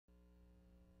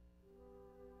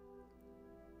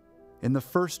In the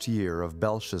first year of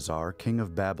Belshazzar, king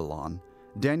of Babylon,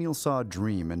 Daniel saw a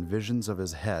dream and visions of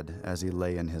his head as he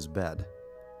lay in his bed.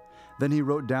 Then he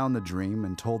wrote down the dream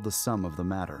and told the sum of the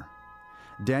matter.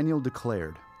 Daniel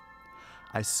declared,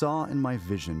 I saw in my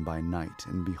vision by night,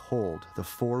 and behold, the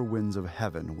four winds of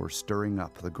heaven were stirring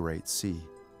up the great sea.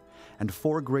 And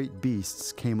four great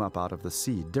beasts came up out of the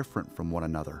sea, different from one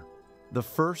another. The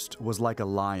first was like a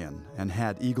lion, and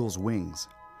had eagle's wings.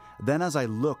 Then as I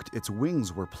looked, its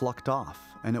wings were plucked off,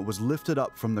 and it was lifted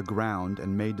up from the ground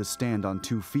and made to stand on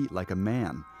 2 feet like a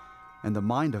man, and the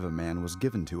mind of a man was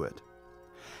given to it.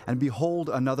 And behold,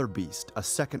 another beast, a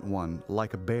second one,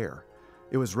 like a bear.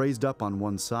 It was raised up on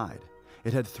one side.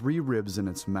 It had 3 ribs in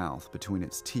its mouth between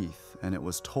its teeth, and it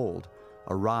was told,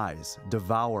 Arise,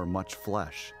 devour much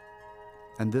flesh.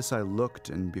 And this I looked,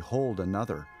 and behold,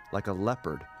 another, like a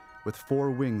leopard, with 4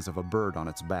 wings of a bird on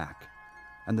its back.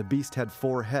 And the beast had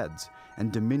 4 heads,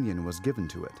 and dominion was given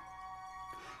to it.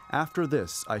 After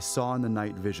this I saw in the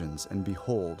night visions, and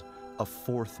behold, a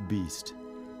 4th beast,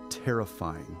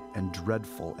 terrifying and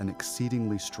dreadful and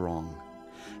exceedingly strong.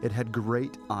 It had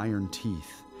great iron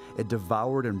teeth. It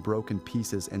devoured and broke in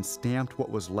pieces and stamped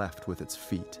what was left with its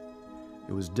feet.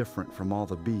 It was different from all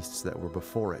the beasts that were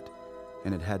before it,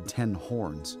 and it had 10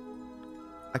 horns.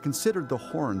 I considered the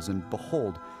horns, and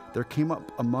behold, there came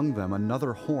up among them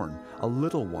another horn, a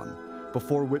little one,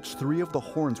 before which 3 of the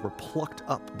horns were plucked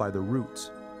up by the roots.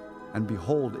 And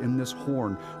behold, in this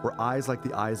horn were eyes like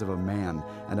the eyes of a man,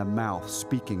 and a mouth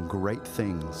speaking great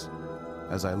things.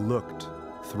 As I looked,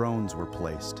 thrones were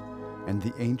placed, and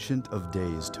the Ancient of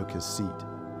Days took his seat.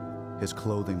 His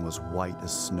clothing was white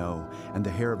as snow, and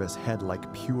the hair of his head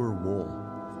like pure wool.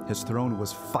 His throne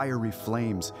was fiery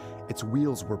flames, its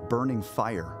wheels were burning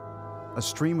fire. A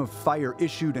stream of fire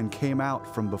issued and came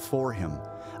out from before him.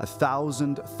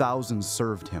 1,000,000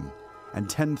 served him, and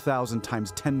 10,000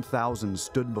 times 10,000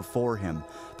 stood before him.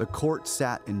 The court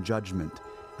sat in judgment,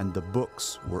 and the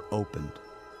books were opened.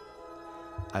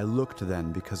 I looked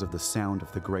then because of the sound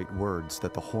of the great words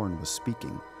that the horn was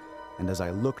speaking. And as I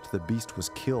looked, the beast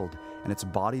was killed, and its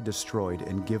body destroyed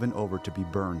and given over to be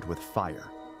burned with fire.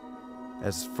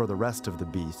 As for the rest of the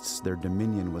beasts, their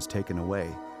dominion was taken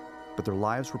away, but their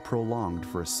lives were prolonged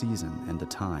for a season and a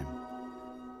time.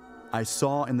 I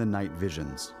saw in the night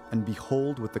visions, and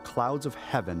behold, with the clouds of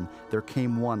heaven there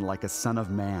came one like a son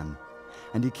of man.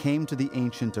 And he came to the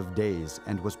Ancient of Days,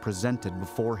 and was presented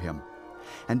before him.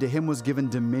 And to him was given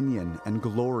dominion and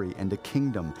glory and a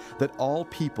kingdom, that all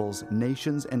peoples,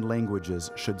 nations, and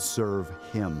languages should serve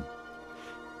him.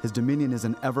 His dominion is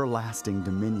an everlasting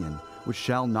dominion, which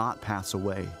shall not pass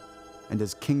away, and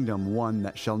his kingdom one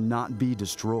that shall not be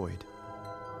destroyed.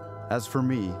 As for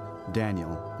me,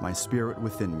 Daniel, my spirit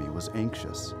within me was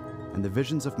anxious, and the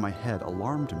visions of my head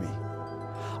alarmed me.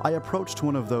 I approached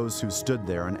one of those who stood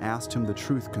there and asked him the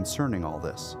truth concerning all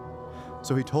this.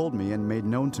 So he told me and made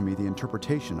known to me the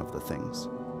interpretation of the things.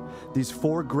 These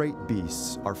 4 great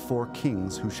beasts are 4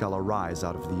 kings who shall arise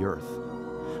out of the earth.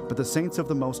 But the saints of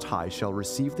the Most High shall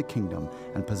receive the kingdom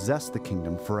and possess the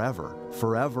kingdom forever,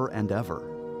 forever and ever.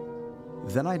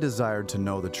 Then I desired to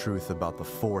know the truth about the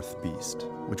 4th beast,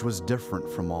 which was different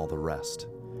from all the rest,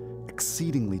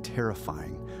 exceedingly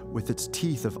terrifying, with its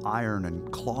teeth of iron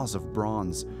and claws of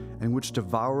bronze, and which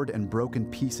devoured and broke in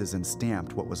pieces and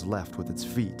stamped what was left with its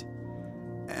feet.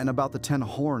 And about the 10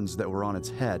 horns that were on its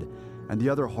head, and the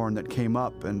other horn that came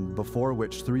up, and before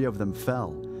which 3 of them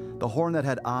fell, the horn that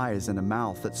had eyes and a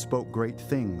mouth that spoke great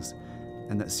things,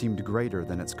 and that seemed greater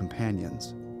than its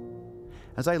companions.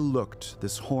 As I looked,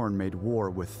 this horn made war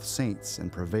with saints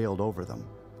and prevailed over them,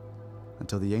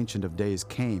 until the Ancient of Days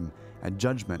came, and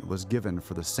judgment was given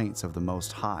for the saints of the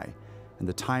Most High, and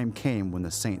the time came when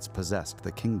the saints possessed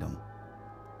the kingdom.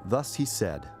 Thus he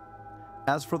said,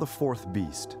 As for the 4th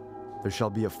beast, there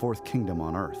shall be a 4th kingdom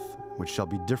on earth, which shall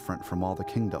be different from all the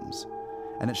kingdoms,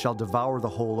 and it shall devour the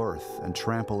whole earth, and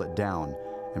trample it down,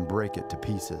 and break it to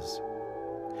pieces.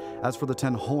 As for the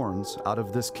 10 horns, out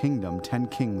of this kingdom 10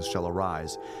 kings shall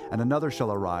arise, and another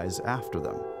shall arise after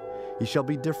them. He shall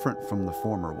be different from the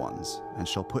former ones, and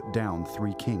shall put down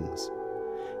 3 kings.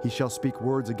 He shall speak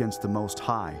words against the Most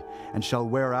High, and shall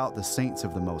wear out the saints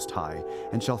of the Most High,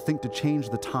 and shall think to change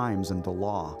the times and the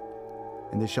law.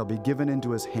 And they shall be given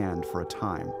into his hand for a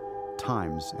time,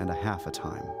 times and a half a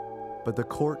time. But the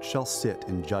court shall sit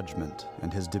in judgment,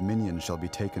 and his dominion shall be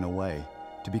taken away,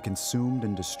 to be consumed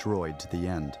and destroyed to the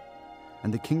end.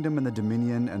 And the kingdom and the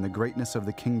dominion and the greatness of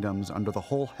the kingdoms under the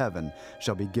whole heaven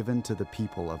shall be given to the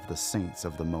people of the saints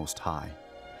of the Most High.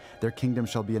 Their kingdom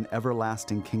shall be an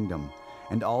everlasting kingdom,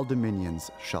 and all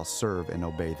dominions shall serve and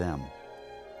obey them.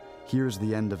 Here's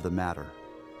the end of the matter.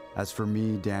 As for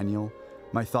me, Daniel,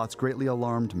 my thoughts greatly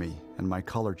alarmed me, and my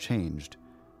color changed,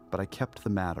 but I kept the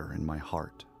matter in my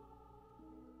heart.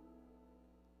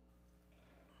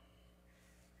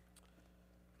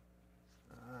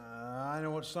 I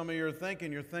know what some of you are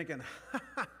thinking. You're thinking,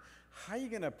 how are you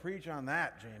going to preach on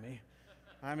that, Jamie?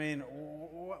 I mean,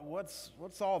 what's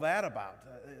all that about?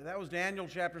 That was Daniel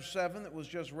chapter 7 that was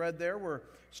just read there. We're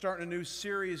starting a new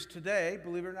series today,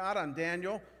 believe it or not, on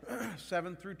Daniel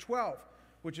 7 through 12,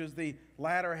 which is the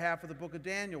latter half of the book of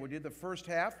Daniel. We did the first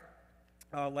half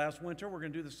last winter. We're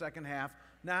going to do the second half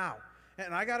now.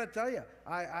 And I got to tell you,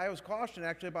 I was cautioned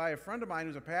actually by a friend of mine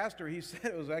who's a pastor. He said,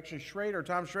 it was actually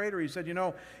Tom Schrader. He said, you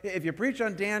know, if you preach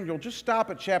on Daniel, just stop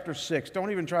at chapter 6.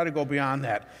 Don't even try to go beyond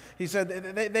that. He said,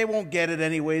 they won't get it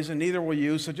anyways, and neither will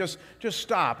you, so just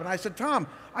stop. And I said, Tom,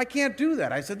 I can't do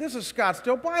that. I said, this is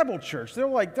Scottsdale Bible Church.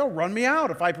 They'll run me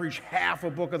out if I preach half a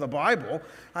book of the Bible.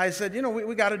 I said, you know,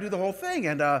 we got to do the whole thing.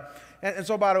 And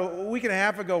so about a week and a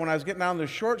half ago when I was getting down the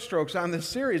short strokes on this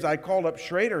series, I called up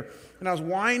Schrader and I was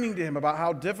whining to him about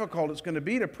how difficult it's going to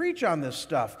be to preach on this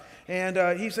stuff.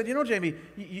 And he said, you know, Jamie,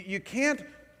 you can't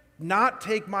not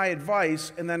take my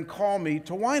advice and then call me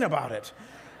to whine about it.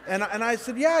 And I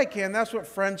said, yeah, I can. That's what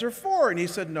friends are for. And he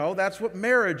said, no, that's what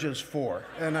marriage is for.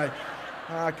 And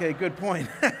okay, good point.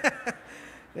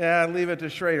 Yeah, leave it to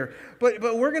Schrader. But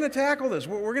we're going to tackle this.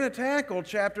 We're going to tackle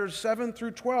chapters 7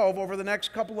 through 12 over the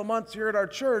next couple of months here at our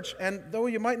church. And though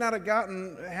you might not have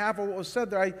gotten half of what was said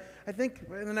there, I think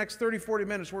in the next 30, 40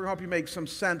 minutes, we're going to help you make some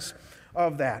sense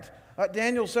of that.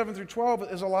 Daniel 7 through 12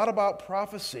 is a lot about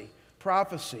prophecy,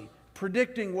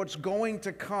 predicting what's going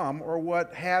to come or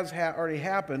what has already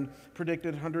happened,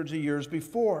 predicted hundreds of years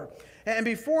before. And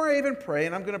before I even pray,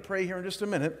 and I'm going to pray here in just a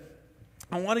minute,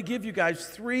 I want to give you guys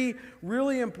 3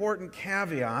 really important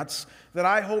caveats that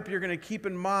I hope you're going to keep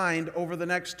in mind over the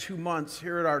next 2 months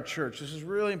here at our church. This is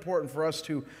really important for us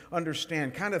to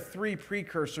understand, kind of 3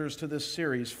 precursors to this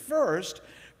series. First,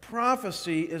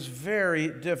 prophecy is very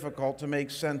difficult to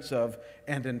make sense of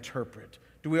and interpret.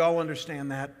 Do we all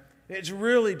understand that? It's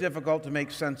really difficult to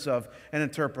make sense of and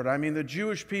interpret. I mean, the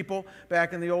Jewish people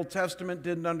back in the Old Testament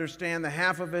didn't understand the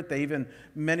half of it.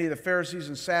 Many of the Pharisees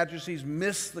and Sadducees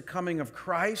missed the coming of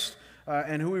Christ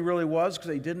and who he really was because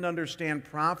they didn't understand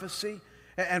prophecy.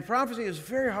 And prophecy is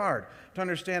very hard to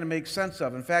understand and make sense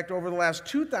of. In fact, over the last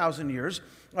 2,000 years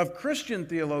of Christian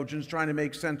theologians trying to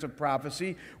make sense of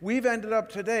prophecy, we've ended up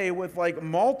today with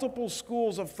multiple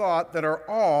schools of thought that are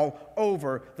all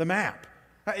over the map.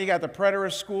 You got the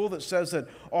preterist school that says that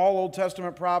all Old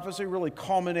Testament prophecy really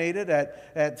culminated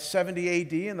at 70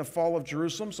 AD in the fall of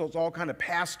Jerusalem, so it's all kind of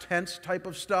past tense type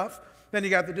of stuff. Then you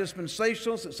got the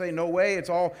dispensationalists that say, no way, it's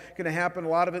all going to happen, a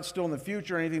lot of it's still in the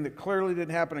future. Anything that clearly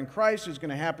didn't happen in Christ is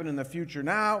going to happen in the future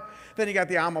now. Then you got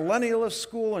the amillennialist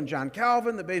school and John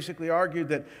Calvin that basically argued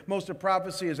that most of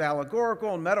prophecy is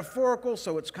allegorical and metaphorical,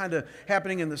 so it's kind of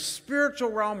happening in the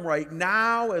spiritual realm right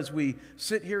now as we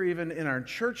sit here even in our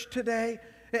church today.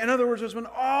 In other words, there's been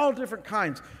all different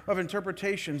kinds of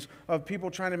interpretations of people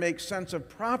trying to make sense of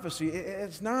prophecy.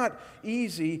 It's not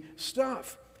easy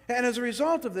stuff. And as a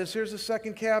result of this, here's the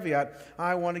second caveat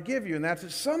I want to give you, and that's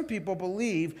that some people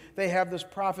believe they have this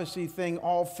prophecy thing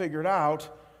all figured out.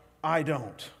 I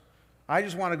don't. I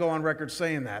just want to go on record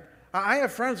saying that. I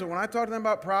have friends that when I talk to them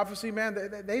about prophecy,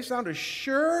 man, they sound as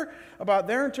sure about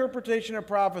their interpretation of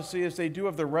prophecy as they do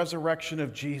of the resurrection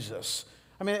of Jesus.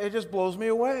 I mean, it just blows me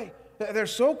away. They're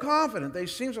so confident. They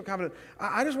seem so confident.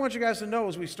 I just want you guys to know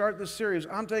as we start this series,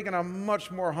 I'm taking a much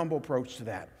more humble approach to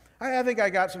that. I think I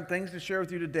got some things to share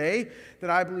with you today that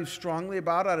I believe strongly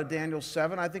about out of Daniel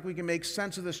 7. I think we can make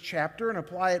sense of this chapter and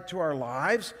apply it to our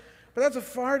lives. But that's a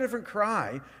far different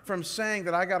cry from saying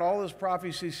that I got all this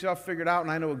prophecy stuff figured out and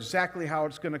I know exactly how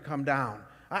it's going to come down.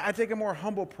 I take a more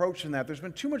humble approach than that. There's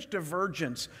been too much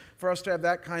divergence for us to have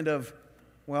that kind of,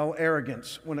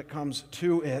 arrogance when it comes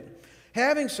to it.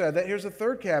 Having said that, here's the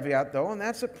third caveat, though, and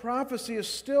that's that prophecy is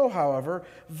still, however,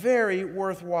 very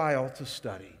worthwhile to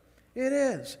study. It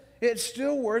is. It's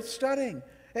still worth studying.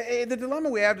 The dilemma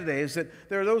we have today is that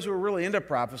there are those who are really into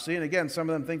prophecy, and again, some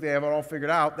of them think they have it all figured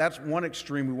out. That's one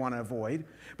extreme we want to avoid.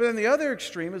 But then the other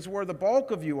extreme is where the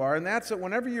bulk of you are, and that's that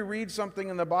whenever you read something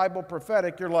in the Bible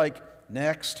prophetic, you're like,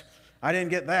 next. I didn't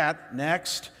get that.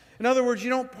 Next. In other words, you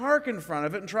don't park in front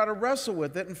of it and try to wrestle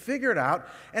with it and figure it out,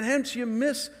 and hence you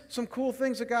miss some cool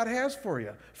things that God has for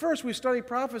you. First, we study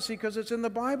prophecy because it's in the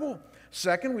Bible.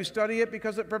 Second, we study it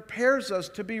because it prepares us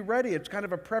to be ready. It's kind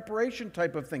of a preparation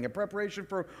type of thing, a preparation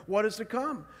for what is to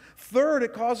come. Third,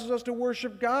 it causes us to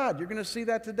worship God. You're going to see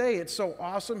that today. It's so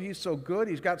awesome. He's so good.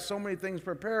 He's got so many things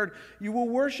prepared. You will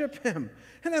worship Him.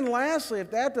 And then lastly,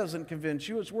 if that doesn't convince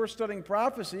you, it's worth studying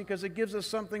prophecy because it gives us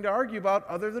something to argue about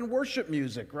other than worship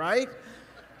music, right?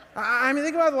 I mean,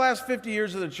 think about the last 50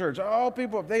 years of the church. All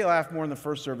people, they laugh more in the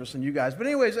first service than you guys. But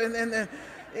anyways, in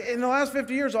the last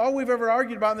 50 years, all we've ever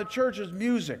argued about in the church is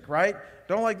music, right?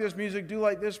 Don't like this music, do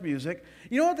like this music.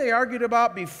 You know what they argued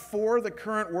about before the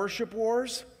current worship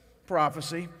wars?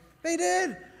 Prophecy. They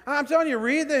did. I'm telling you,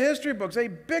 read the history books. They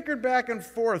bickered back and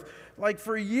forth like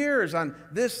for years on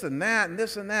this and that and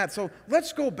this and that. So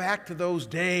let's go back to those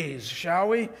days, shall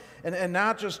we? And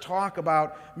not just talk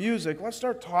about music. Let's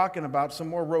start talking about some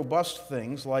more robust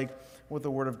things like what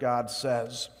the Word of God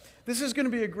says. This is going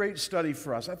to be a great study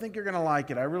for us. I think you're going to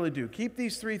like it. I really do. Keep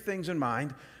these three things in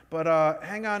mind, but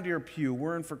hang on to your pew.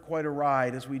 We're in for quite a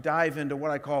ride as we dive into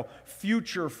what I call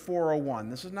Future 401.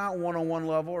 This is not 101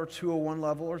 level or 201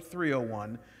 level or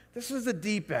 301. This is the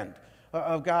deep end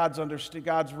of God's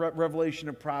revelation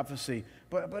of prophecy.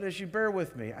 But as you bear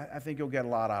with me, I think you'll get a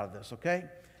lot out of this, okay?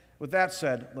 With that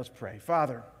said, let's pray.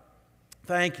 Father,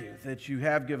 thank you that you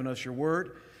have given us your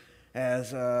word.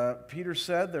 As Peter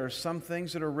said, there are some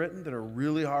things that are written that are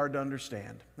really hard to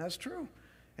understand. That's true.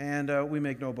 And we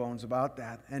make no bones about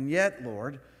that. And yet,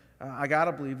 Lord, I got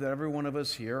to believe that every one of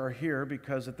us here are here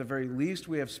because at the very least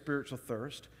we have spiritual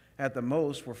thirst. At the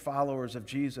most, we're followers of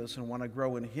Jesus and want to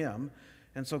grow in Him.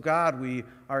 And so, God, we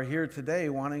are here today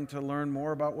wanting to learn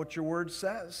more about what your word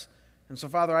says. And so,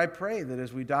 Father, I pray that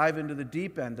as we dive into the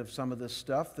deep end of some of this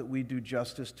stuff, that we do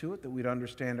justice to it, that we'd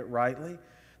understand it rightly,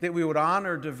 that we would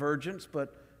honor divergence,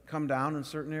 but come down in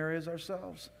certain areas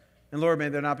ourselves. And Lord, may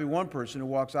there not be one person who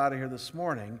walks out of here this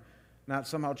morning not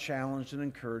somehow challenged and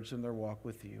encouraged in their walk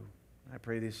with you. I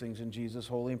pray these things in Jesus'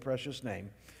 holy and precious name.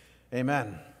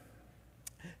 Amen.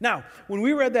 Now, when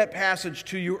we read that passage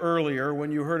to you earlier,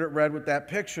 when you heard it read with that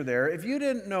picture there, if you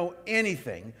didn't know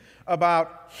anything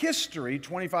about history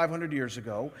 2,500 years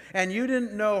ago, and you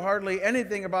didn't know hardly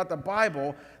anything about the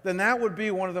Bible, then that would be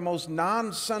one of the most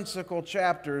nonsensical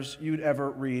chapters you'd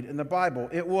ever read in the Bible.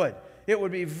 It would. It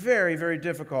would be very, very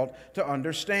difficult to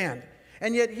understand.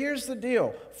 And yet, here's the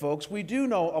deal, folks. We do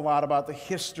know a lot about the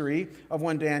history of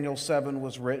when Daniel 7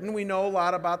 was written. We know a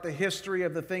lot about the history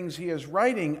of the things he is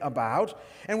writing about.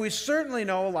 And we certainly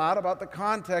know a lot about the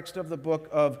context of the book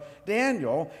of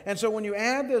Daniel. And so when you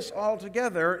add this all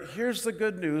together, here's the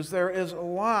good news. There is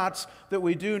lots that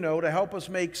we do know to help us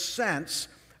make sense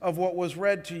of what was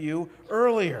read to you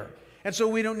earlier. And so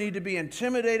we don't need to be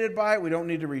intimidated by it. We don't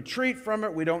need to retreat from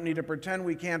it. We don't need to pretend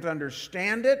we can't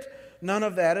understand it. None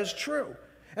of that is true.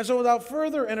 And so without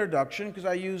further introduction, because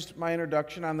I used my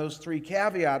introduction on those three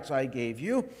caveats I gave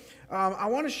you, I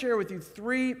want to share with you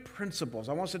three principles.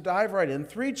 I want us to dive right in,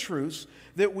 three truths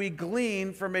that we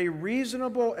glean from a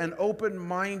reasonable and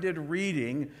open-minded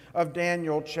reading of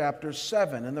Daniel chapter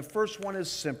 7. And the first one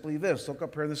is simply this. Look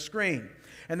up here on the screen.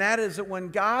 And that is that when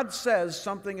God says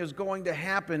something is going to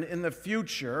happen in the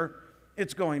future,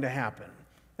 it's going to happen.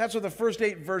 That's what the first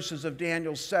 8 verses of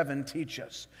Daniel 7 teach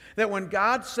us. That when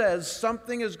God says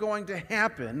something is going to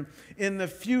happen in the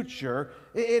future,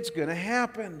 it's going to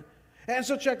happen. And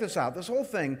so check this out. This whole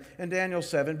thing in Daniel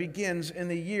 7 begins in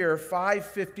the year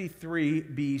 553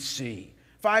 BC,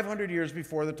 500 years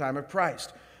before the time of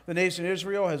Christ. The nation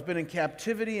Israel has been in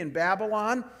captivity in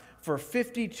Babylon for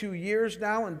 52 years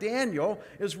now, and Daniel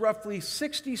is roughly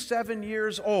 67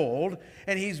 years old,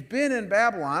 and he's been in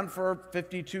Babylon for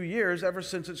 52 years, ever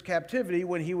since its captivity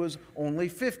when he was only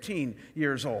 15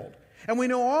 years old. And we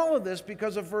know all of this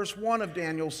because of verse 1 of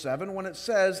Daniel 7, when it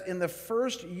says, in the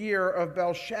first year of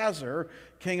Belshazzar,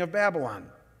 king of Babylon.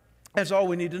 That's all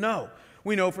we need to know.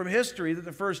 We know from history that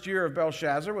the first year of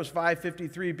Belshazzar was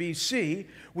 553 BC.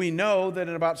 We know that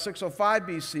in about 605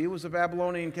 BC was the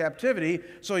Babylonian captivity.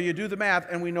 So you do the math,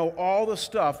 and we know all the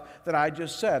stuff that I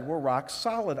just said. We're rock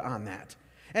solid on that.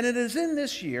 And it is in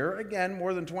this year, again,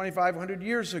 more than 2,500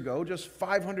 years ago, just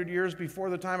 500 years before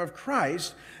the time of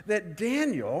Christ, that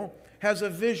Daniel has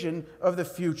a vision of the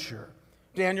future.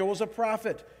 Daniel was a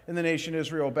prophet in the nation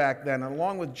Israel back then. And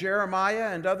along with Jeremiah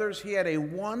and others, he had a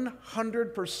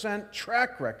 100%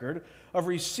 track record of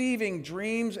receiving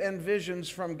dreams and visions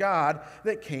from God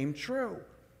that came true.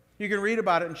 You can read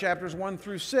about it in chapters 1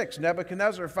 through 6.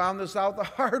 Nebuchadnezzar found this out the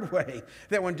hard way,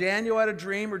 that when Daniel had a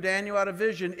dream or Daniel had a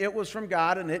vision, it was from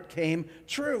God and it came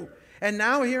true. And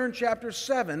now here in chapter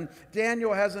 7,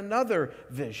 Daniel has another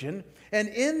vision. And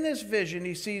in this vision,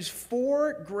 he sees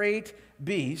 4 great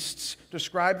beasts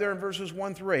described there in verses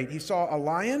 1 through 8. He saw a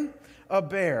lion, a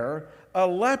bear, a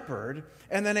leopard,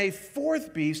 and then a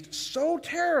fourth beast so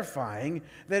terrifying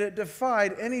that it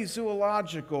defied any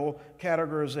zoological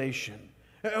categorization.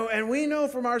 And we know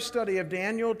from our study of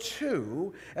Daniel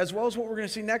 2, as well as what we're going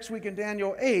to see next week in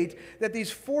Daniel 8, that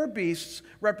these four beasts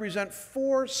represent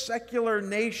four secular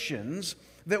nations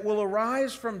that will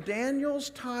arise from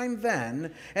Daniel's time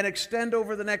then and extend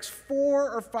over the next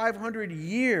 400 or 500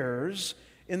 years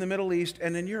in the Middle East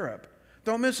and in Europe.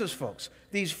 Don't miss this, folks.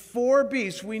 These four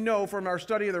beasts we know from our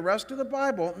study of the rest of the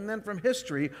Bible and then from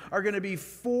history are going to be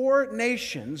four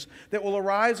nations that will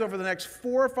arise over the next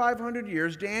 400 or 500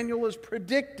 years. Daniel is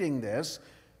predicting this,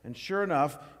 and sure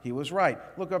enough, he was right.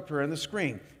 Look up here on the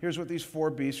screen. Here's what these four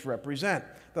beasts represent.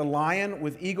 The lion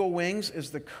with eagle wings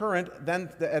is the current, then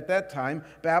at that time,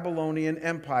 Babylonian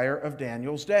Empire of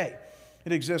Daniel's day.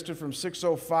 It existed from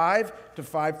 605 to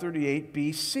 538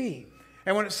 BC.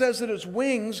 And when it says that its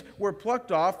wings were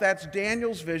plucked off, that's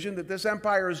Daniel's vision that this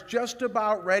empire is just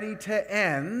about ready to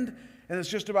end, and it's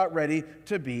just about ready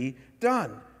to be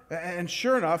done. And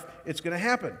sure enough, it's going to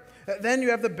happen. Then you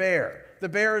have the bear. The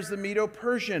bear is the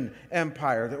Medo-Persian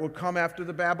Empire that would come after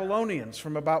the Babylonians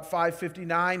from about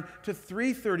 559 to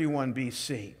 331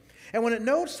 BC. And when it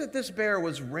notes that this bear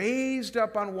was raised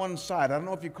up on one side, I don't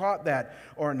know if you caught that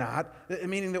or not,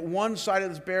 meaning that one side of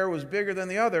this bear was bigger than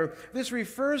the other, this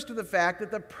refers to the fact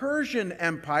that the Persian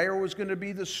Empire was going to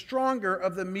be the stronger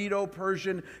of the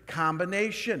Medo-Persian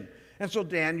combination. And so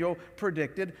Daniel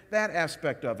predicted that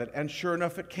aspect of it, and sure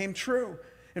enough, it came true.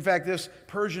 In fact, this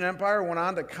Persian Empire went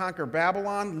on to conquer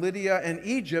Babylon, Lydia, and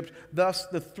Egypt, thus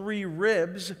the three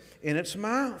ribs in its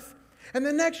mouth. And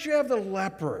then next you have the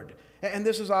leopard. And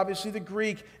this is obviously the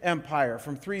Greek Empire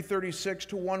from 336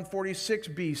 to 146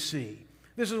 BC.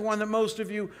 This is one that most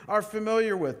of you are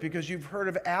familiar with because you've heard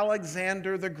of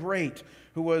Alexander the Great,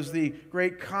 who was the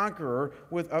great conqueror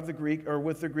with the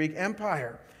Greek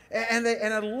Empire. And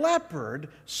a leopard,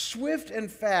 swift and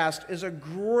fast, is a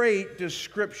great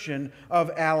description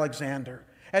of Alexander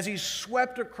as he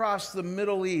swept across the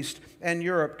Middle East and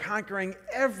Europe, conquering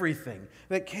everything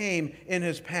that came in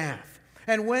his path.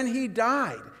 And when he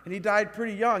died, and he died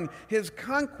pretty young, his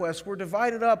conquests were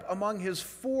divided up among his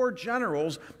four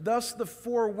generals, thus the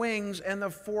four wings and the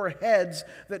four heads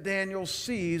that Daniel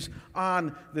sees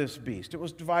on this beast. It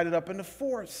was divided up into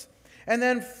fourths. And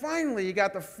then finally, you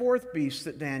got the fourth beast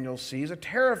that Daniel sees, a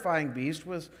terrifying beast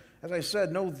with, as I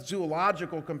said, no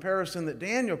zoological comparison that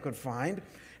Daniel could find.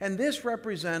 And this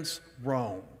represents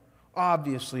Rome.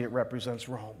 Obviously, it represents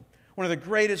Rome. One of the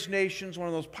greatest nations, one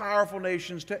of those powerful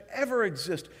nations to ever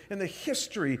exist in the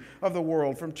history of the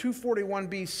world, from 241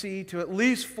 BC to at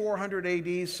least 400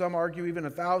 AD, some argue even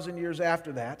 1,000 years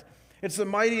after that. It's the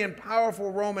mighty and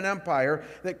powerful Roman Empire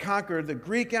that conquered the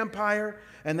Greek Empire,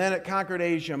 and then it conquered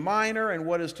Asia Minor and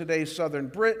what is today southern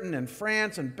Britain and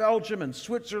France and Belgium and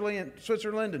Switzerland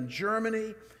and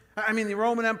Germany. I mean, the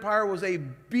Roman Empire was a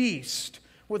beast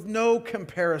with no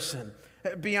comparison,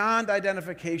 beyond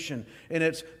identification in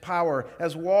its power.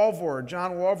 As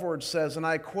John Walvoord says, and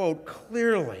I quote,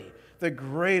 clearly the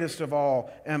greatest of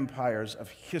all empires of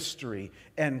history,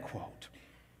 end quote.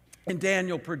 And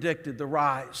Daniel predicted the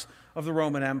rise of the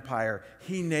Roman Empire.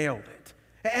 He nailed it.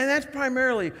 And that's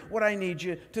primarily what I need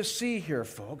you to see here,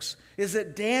 folks, is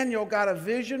that Daniel got a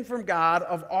vision from God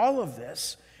of all of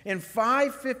this in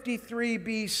 553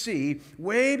 BC,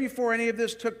 way before any of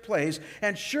this took place.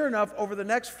 And sure enough, over the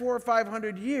next 400 or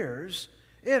 500 years,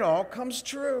 it all comes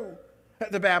true.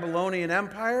 The Babylonian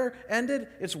Empire ended,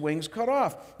 its wings cut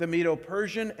off. The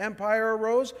Medo-Persian Empire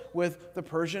arose with the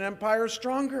Persian Empire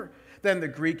stronger. Then the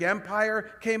Greek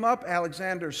Empire came up,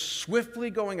 Alexander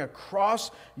swiftly going across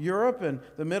Europe and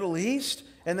the Middle East,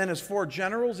 and then his four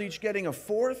generals, each getting a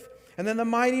fourth. And then the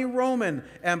mighty Roman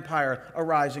Empire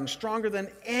arising, stronger than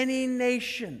any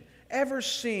nation ever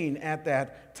seen at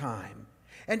that time.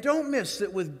 And don't miss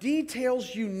that with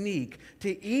details unique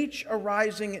to each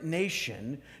arising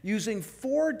nation, using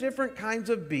four different kinds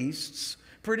of beasts,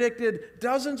 predicted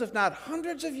dozens, if not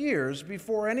hundreds of years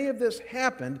before any of this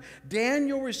happened,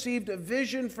 Daniel received a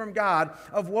vision from God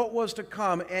of what was to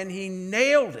come, and he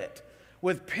nailed it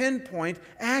with pinpoint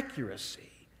accuracy.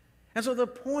 And so the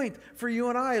point for you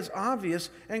and I is obvious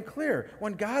and clear.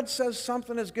 When God says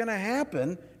something is going to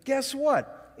happen, guess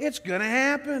what? It's going to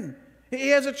happen. He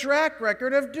has a track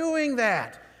record of doing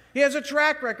that. He has a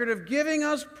track record of giving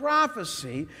us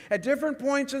prophecy at different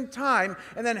points in time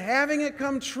and then having it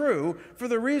come true for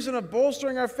the reason of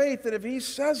bolstering our faith that if He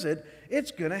says it,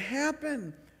 it's going to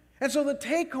happen. And so the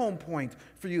take-home point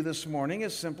for you this morning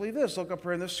is simply this. Look up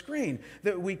here on the screen.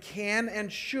 That we can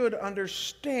and should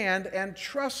understand and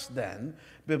trust then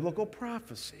biblical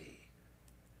prophecy.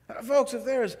 Folks, if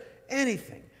there is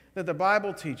anything that the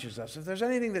Bible teaches us, if there's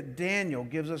anything that Daniel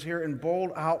gives us here in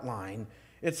bold outline,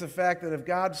 it's the fact that if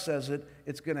God says it,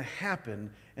 it's going to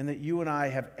happen, and that you and I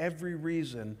have every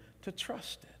reason to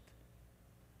trust it.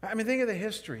 I mean, think of the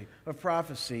history of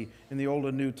prophecy in the Old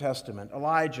and New Testament.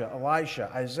 Elijah,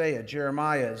 Elisha, Isaiah,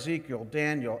 Jeremiah, Ezekiel,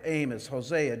 Daniel, Amos,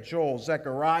 Hosea, Joel,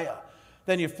 Zechariah.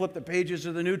 Then you flip the pages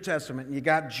of the New Testament and you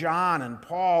got John and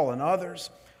Paul and others.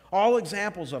 All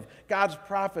examples of God's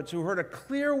prophets who heard a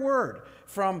clear word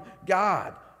from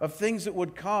God of things that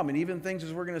would come, and even things,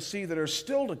 as we're going to see, that are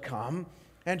still to come.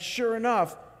 And sure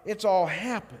enough, it's all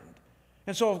happened.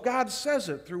 And so if God says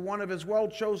it through one of his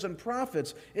well-chosen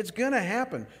prophets, it's going to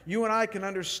happen. You and I can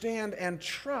understand and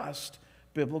trust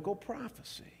biblical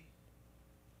prophecy.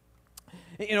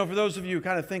 You know, for those of you who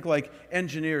kind of think like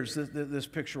engineers, this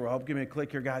picture will help. Give me a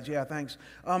click here, guys. Yeah, thanks.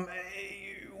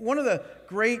 One of the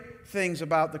great things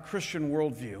about the Christian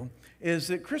worldview is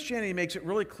that Christianity makes it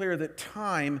really clear that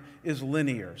time is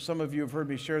linear. Some of you have heard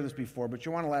me share this before, but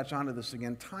you want to latch onto this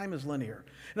again. Time is linear.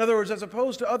 In other words, as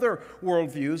opposed to other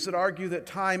worldviews that argue that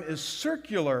time is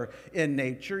circular in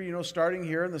nature, you know, starting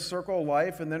here in the circle of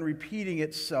life and then repeating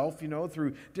itself, you know,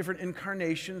 through different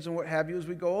incarnations and what have you as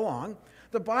we go along,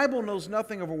 the Bible knows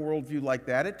nothing of a worldview like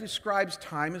that. It describes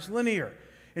time as linear.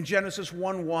 In Genesis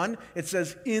 1:1, it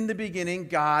says, "In the beginning,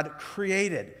 God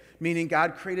created," meaning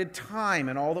God created time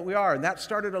and all that we are. And that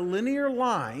started a linear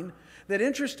line that,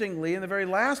 interestingly, in the very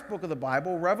last book of the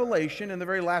Bible, Revelation, in the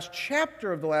very last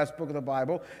chapter of the last book of the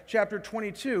Bible, chapter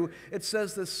 22, it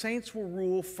says the saints will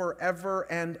rule forever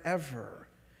and ever.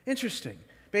 Interesting.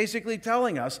 Basically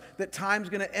telling us that time's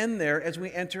going to end there as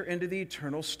we enter into the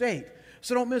eternal state.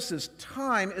 So don't miss this.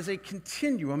 Time is a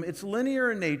continuum. It's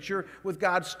linear in nature, with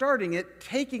God starting it,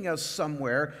 taking us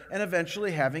somewhere, and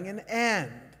eventually having an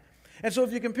end. And so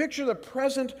if you can picture the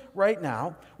present right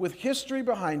now, with history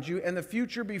behind you and the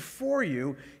future before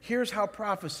you, here's how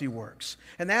prophecy works.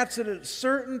 And that's that at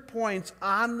certain points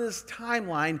on this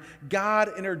timeline,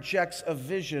 God interjects a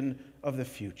vision of the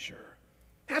future.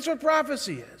 That's what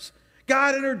prophecy is.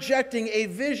 God interjecting a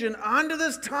vision onto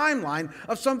this timeline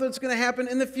of something that's going to happen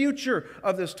in the future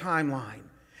of this timeline.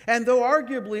 And though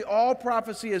arguably all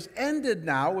prophecy has ended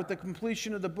now with the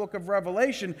completion of the book of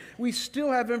Revelation, we still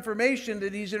have information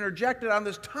that he's interjected on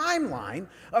this timeline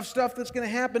of stuff that's going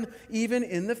to happen even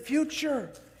in the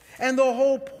future. And the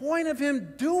whole point of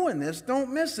him doing this,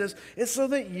 don't miss this, is so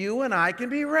that you and I can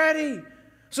be ready.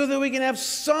 So that we can have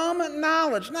some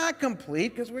knowledge, not complete,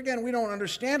 because again, we don't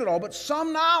understand it all, but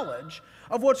some knowledge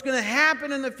of what's going to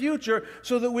happen in the future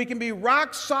so that we can be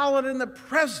rock solid in the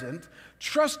present,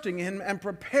 trusting him and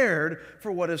prepared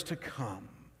for what is to come.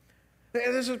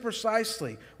 This is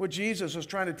precisely what Jesus was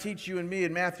trying to teach you and me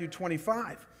in Matthew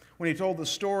 25, when he told the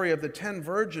story of the 10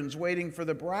 virgins waiting for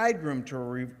the bridegroom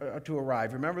to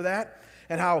arrive. Remember that?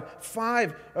 And how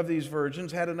 5 of these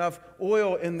virgins had enough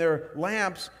oil in their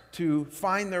lamps to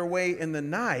find their way in the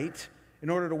night in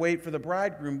order to wait for the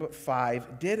bridegroom, but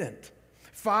 5 didn't.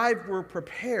 5 were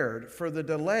prepared for the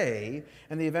delay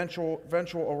and the eventual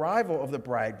arrival of the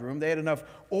bridegroom. They had enough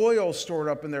oil stored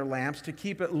up in their lamps to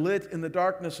keep it lit in the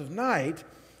darkness of night,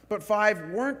 but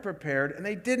 5 weren't prepared and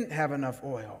they didn't have enough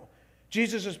oil.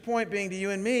 Jesus' point being to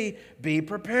you and me, be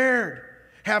prepared.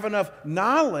 Have enough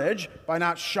knowledge by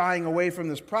not shying away from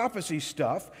this prophecy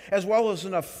stuff, as well as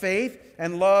enough faith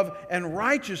and love and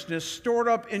righteousness stored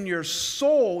up in your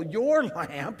soul, your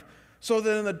lamp, so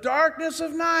that in the darkness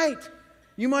of night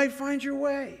you might find your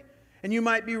way and you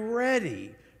might be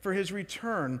ready for his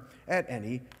return at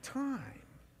any time.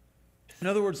 In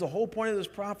other words, the whole point of this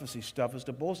prophecy stuff is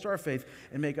to bolster our faith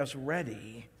and make us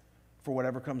ready for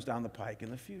whatever comes down the pike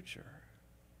in the future.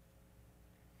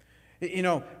 You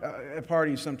know, at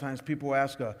parties, sometimes people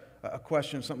ask a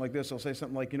question, something like this. They'll say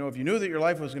something like, you know, if you knew that your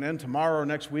life was going to end tomorrow or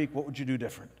next week, what would you do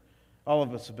different? All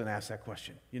of us have been asked that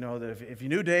question. You know, that if you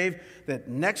knew, Dave, that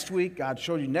next week, God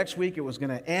showed you next week it was going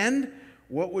to end,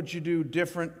 what would you do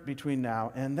different between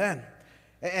now and then?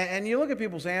 And you look at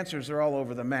people's answers, they're all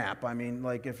over the map. I mean,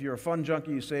 like if you're a fun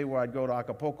junkie, you say, well, I'd go to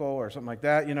Acapulco or something like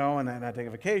that, you know, and I'd take a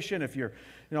vacation. If you're,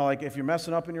 you know, like if you're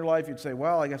messing up in your life, you'd say,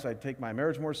 well, I guess I'd take my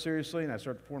marriage more seriously and I'd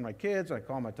start supporting my kids. I'd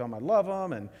call them, I'd tell them I love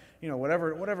them, and, you know,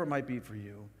 whatever it might be for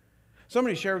you.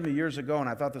 Somebody shared with me years ago, and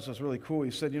I thought this was really cool. He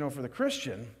said, you know, for the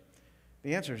Christian,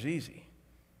 the answer is easy.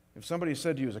 If somebody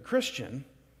said to you as a Christian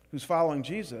who's following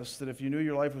Jesus that if you knew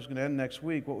your life was going to end next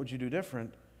week, what would you do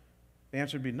different? The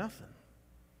answer would be nothing.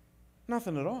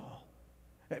 Nothing at all.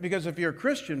 Because if you're a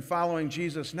Christian following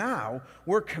Jesus now,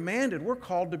 we're commanded, we're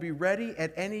called to be ready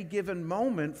at any given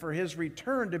moment for his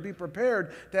return, to be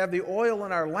prepared to have the oil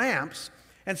in our lamps.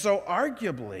 And so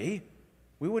arguably,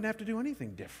 we wouldn't have to do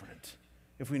anything different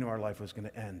if we knew our life was going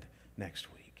to end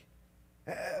next week.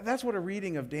 That's what a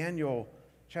reading of Daniel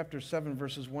chapter 7,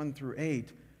 verses 1 through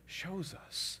 8 shows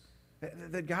us.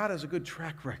 That God has a good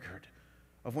track record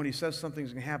of when he says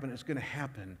something's going to happen, it's going to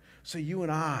happen. So you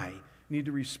and I need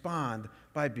to respond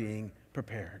by being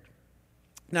prepared.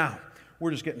 Now,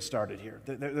 we're just getting started here.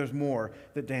 There's more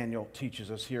that Daniel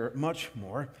teaches us here, much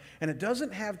more. And it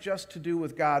doesn't have just to do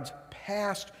with God's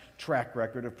past track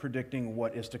record of predicting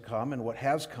what is to come and what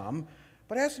has come,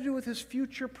 but it has to do with his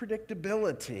future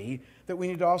predictability that we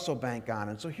need to also bank on.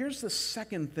 And so here's the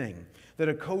second thing that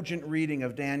a cogent reading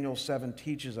of Daniel 7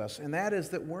 teaches us, and that is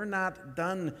that we're not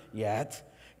done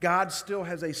yet. God still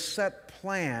has a set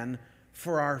plan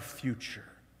for our future.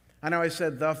 I know I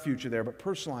said the future there, but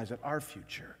personalize it, our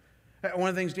future. One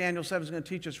of the things Daniel 7 is going to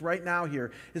teach us right now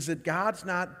here is that God's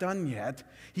not done yet.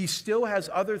 He still has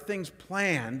other things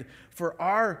planned for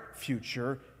our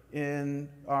future in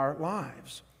our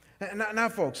lives. Now,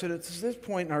 folks, it's this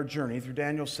point in our journey through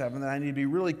Daniel 7 that I need to be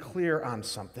really clear on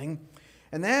something,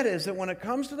 and that is that when it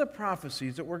comes to the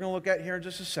prophecies that we're going to look at here in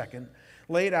just a second,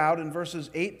 laid out in verses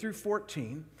 8 through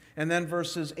 14, and then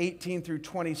verses 18 through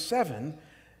 27,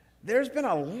 there's been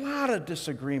a lot of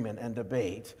disagreement and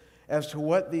debate as to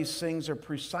what these things are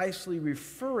precisely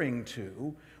referring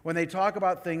to when they talk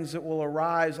about things that will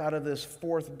arise out of this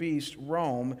fourth beast,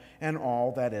 Rome, and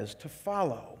all that is to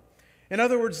follow. In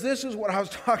other words, this is what I was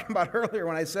talking about earlier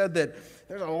when I said that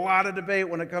there's a lot of debate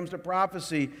when it comes to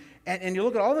prophecy. And you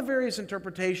look at all the various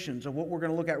interpretations of what we're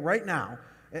going to look at right now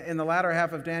in the latter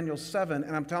half of Daniel 7,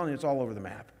 and I'm telling you, it's all over the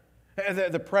map.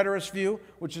 The preterist view,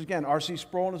 which is, again, R.C.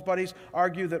 Sproul and his buddies,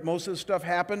 argue that most of this stuff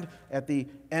happened at the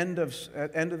end of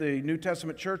the New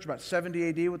Testament church, about 70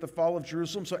 A.D. with the fall of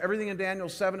Jerusalem. So everything in Daniel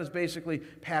 7 is basically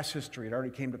past history. It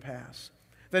already came to pass.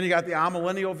 Then you got the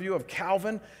amillennial view of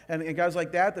Calvin and guys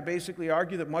like that basically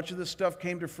argue that much of this stuff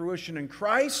came to fruition in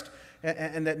Christ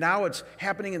and that now it's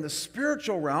happening in the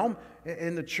spiritual realm,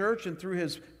 in the church and through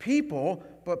his people,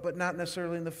 but not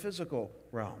necessarily in the physical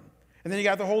realm. And then you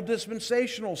got the whole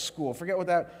dispensational school. Forget what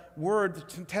that word,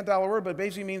 $10 word, but it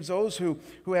basically means those who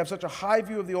have such a high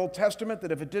view of the Old Testament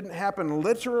that if it didn't happen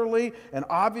literally and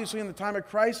obviously in the time of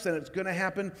Christ, then it's going to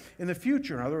happen in the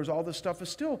future. In other words, all this stuff is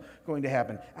still going to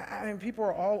happen. I mean, people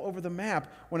are all over the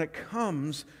map when it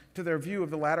comes to their view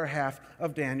of the latter half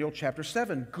of Daniel chapter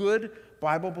 7. Good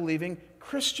Bible-believing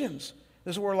Christians.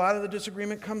 This is where a lot of the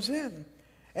disagreement comes in.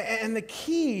 And the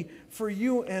key for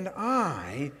you and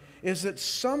I is that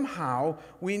somehow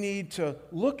we need to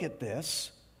look at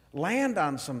this, land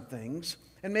on some things,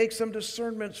 and make some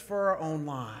discernments for our own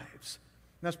lives.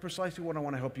 And that's precisely what I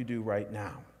want to help you do right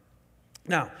now.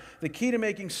 Now, the key to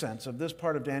making sense of this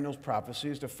part of Daniel's prophecy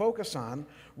is to focus on,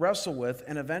 wrestle with,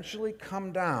 and eventually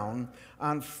come down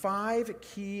on 5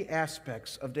 key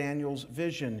aspects of Daniel's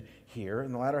vision here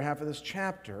in the latter half of this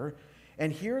chapter.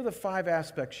 And here are the 5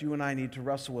 aspects you and I need to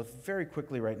wrestle with very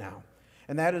quickly right now.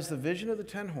 And that is the vision of the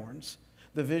 10 horns,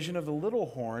 the vision of the little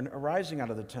horn arising out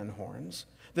of the 10 horns,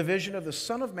 the vision of the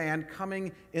Son of Man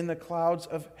coming in the clouds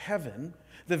of heaven,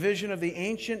 the vision of the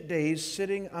ancient days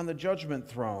sitting on the judgment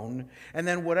throne, and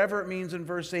then whatever it means in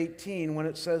verse 18 when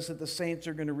it says that the saints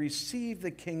are going to receive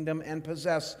the kingdom and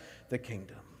possess the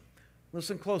kingdom.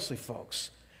 Listen closely,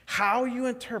 folks. How you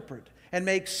interpret and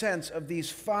make sense of these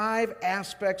 5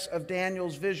 aspects of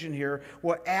Daniel's vision here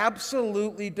will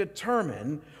absolutely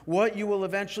determine what you will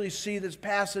eventually see this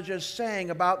passage as saying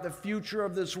about the future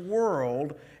of this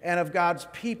world and of God's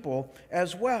people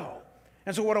as well.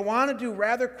 And so what I want to do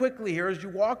rather quickly here is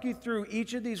walk you through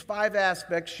each of these 5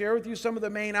 aspects, share with you some of the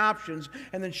main options,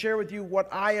 and then share with you what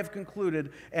I have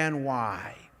concluded and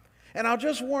why. And I'll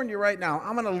just warn you right now,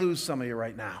 I'm going to lose some of you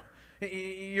right now.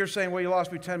 You're saying, well, you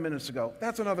lost me 10 minutes ago.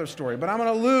 That's another story. But I'm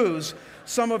going to lose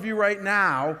some of you right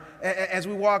now as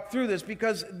we walk through this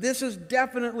because this is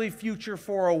definitely Future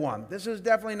 401. This is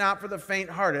definitely not for the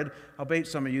faint-hearted. I'll bait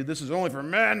some of you. This is only for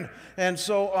men. And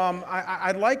so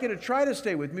I'd like you to try to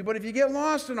stay with me. But if you get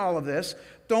lost in all of this,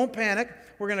 don't panic.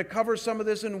 We're going to cover some of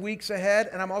this in weeks ahead.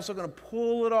 And I'm also going to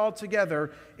pull it all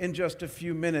together in just a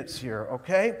few minutes here,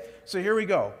 okay? So here we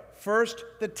go. First,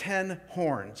 the 10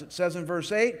 horns. It says in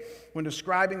verse 8, when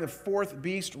describing the fourth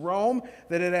beast, Rome,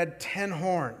 that it had 10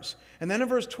 horns. And then in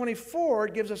verse 24,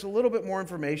 it gives us a little bit more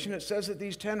information. It says that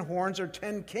these 10 horns are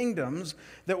 10 kingdoms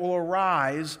that will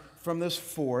arise from this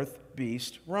fourth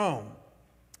beast, Rome.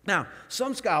 Now,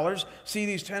 some scholars see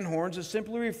these 10 horns as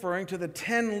simply referring to the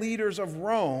 10 leaders of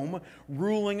Rome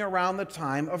ruling around the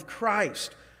time of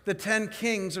Christ. The 10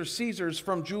 kings or Caesars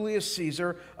from Julius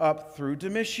Caesar up through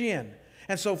Domitian.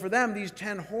 And so for them, these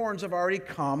 10 horns have already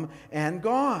come and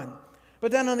gone.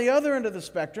 But then on the other end of the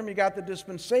spectrum, you got the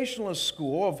dispensationalist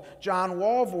school of John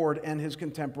Walvoord and his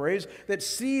contemporaries that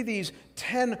see these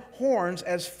 10 horns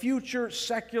as future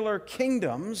secular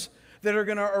kingdoms that are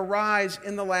going to arise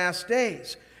in the last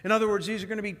days. In other words, these are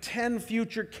going to be 10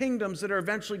 future kingdoms that are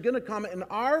eventually going to come in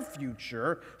our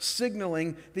future,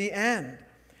 signaling the end.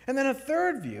 And then a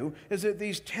third view is that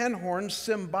these 10 horns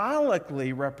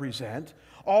symbolically represent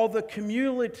all the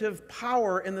cumulative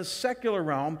power in the secular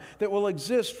realm that will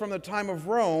exist from the time of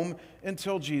Rome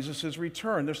until Jesus'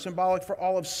 return. They're symbolic for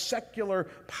all of secular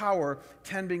power,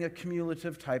 10 being a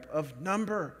cumulative type of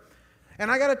number. And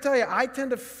I got to tell you, I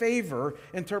tend to favor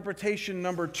interpretation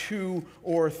number 2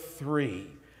 or 3.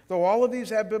 Though all of these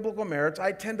have biblical merits,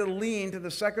 I tend to lean to the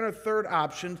second or third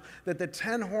option that the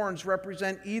 10 horns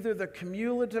represent either the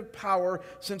cumulative power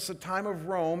since the time of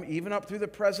Rome, even up through the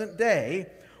present day,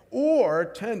 or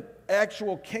 10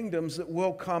 actual kingdoms that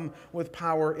will come with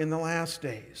power in the last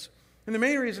days. And the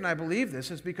main reason I believe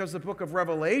this is because the book of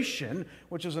Revelation,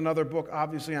 which is another book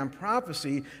obviously on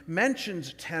prophecy,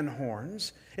 mentions 10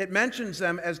 horns. It mentions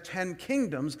them as 10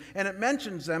 kingdoms, and it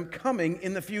mentions them coming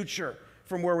in the future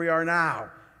from where we are now.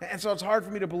 And so it's hard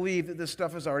for me to believe that this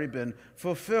stuff has already been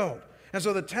fulfilled. And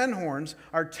so the 10 horns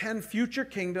are 10 future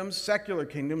kingdoms, secular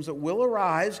kingdoms, that will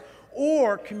arise,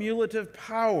 or cumulative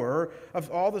power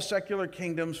of all the secular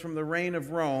kingdoms from the reign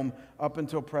of Rome up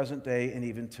until present day and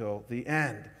even till the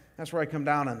end. That's where I come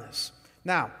down on this.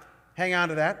 Now, hang on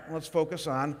to that. Let's focus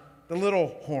on the little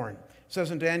horn. It says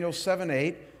in Daniel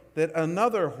 7:8 that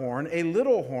another horn, a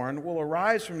little horn, will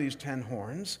arise from these 10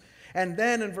 horns. And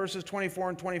then in verses 24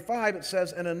 and 25, it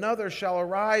says, and another shall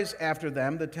arise after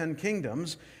them, the 10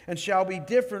 kingdoms, and shall be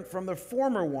different from the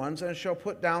former ones, and shall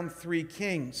put down 3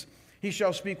 kings. He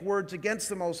shall speak words against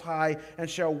the Most High, and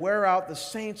shall wear out the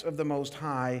saints of the Most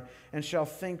High, and shall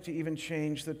think to even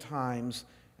change the times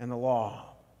and the law.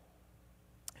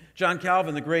 John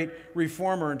Calvin, the great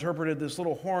reformer, interpreted this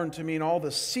little horn to mean all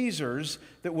the Caesars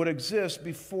that would exist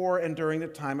before and during the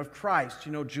time of Christ.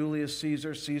 You know, Julius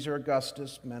Caesar, Caesar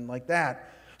Augustus, men like that.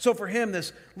 So for him,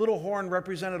 this little horn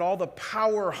represented all the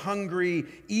power-hungry,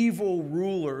 evil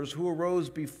rulers who arose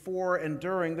before and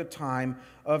during the time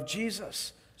of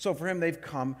Jesus. So for him, they've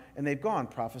come and they've gone,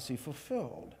 prophecy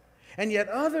fulfilled. And yet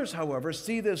others, however,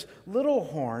 see this little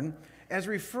horn as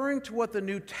referring to what the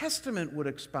New Testament would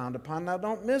expound upon. Now,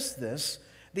 don't miss this.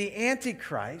 The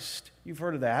Antichrist, you've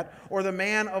heard of that, or the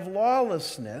man of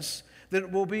lawlessness,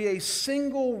 that will be a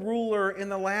single ruler in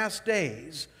the last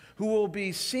days who will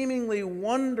be seemingly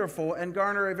wonderful and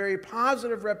garner a very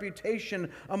positive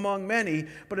reputation among many,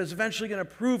 but is eventually going to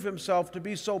prove himself to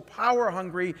be so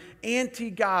power-hungry,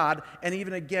 anti-God, and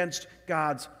even against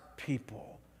God's people.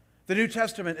 The New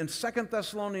Testament in 2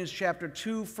 Thessalonians chapter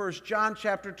 2, 1 John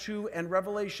chapter 2, and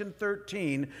Revelation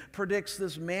 13 predicts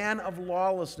this man of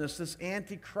lawlessness, this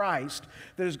Antichrist,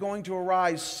 that is going to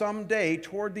arise someday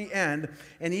toward the end,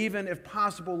 and even, if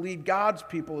possible, lead God's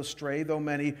people astray, though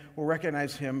many will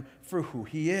recognize him for who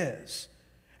he is.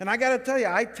 And I got to tell you,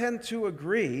 I tend to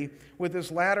agree with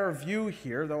this latter view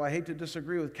here, though I hate to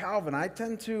disagree with Calvin. I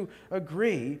tend to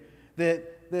agree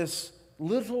that this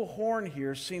little horn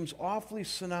here seems awfully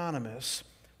synonymous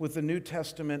with the New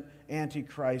Testament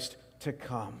Antichrist to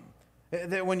come.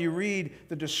 That when you read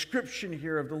the description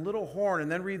here of the little horn,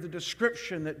 and then read the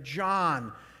description that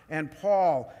John and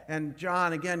Paul and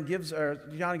John again gives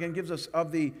us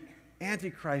of the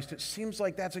Antichrist, it seems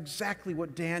like that's exactly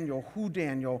what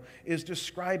Daniel is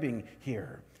describing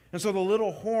here. And so the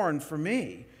little horn for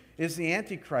me is the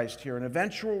Antichrist here, an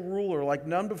eventual ruler like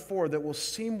none before that will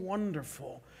seem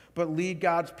wonderful, but lead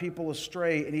God's people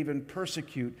astray and even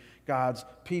persecute God's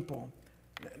people.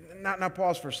 Now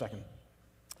pause for a second.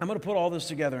 I'm going to put all this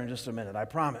together in just a minute, I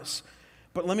promise.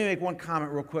 But let me make one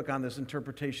comment real quick on this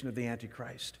interpretation of the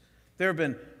Antichrist. There have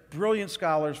been brilliant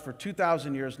scholars for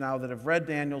 2,000 years now that have read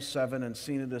Daniel 7 and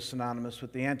seen it as synonymous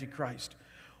with the Antichrist.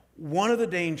 One of the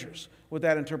dangers with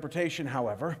that interpretation,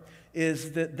 however,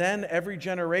 is that then every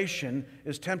generation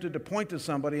is tempted to point to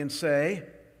somebody and say,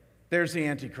 there's the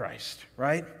Antichrist,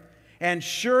 right? And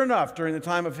sure enough, during the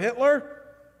time of Hitler,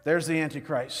 there's the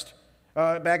Antichrist.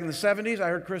 Back in the 70s, I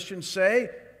heard Christians say,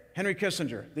 Henry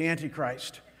Kissinger, the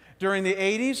Antichrist. During the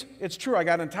 80s, it's true, I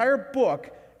got an entire book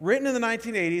written in the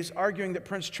 1980s arguing that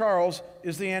Prince Charles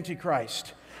is the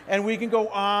Antichrist. And we can go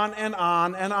on and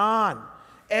on and on.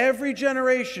 Every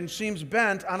generation seems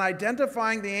bent on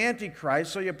identifying the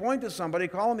Antichrist, so you point to somebody,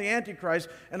 call him the Antichrist,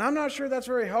 and I'm not sure that's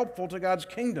very helpful to God's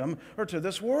kingdom or to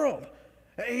this world.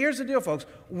 Here's the deal, folks.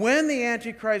 When the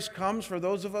Antichrist comes, for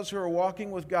those of us who are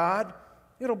walking with God,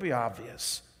 it'll be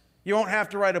obvious. You won't have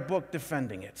to write a book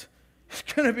defending it.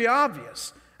 It's going to be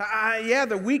obvious. Yeah,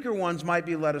 the weaker ones might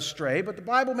be led astray, but the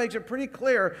Bible makes it pretty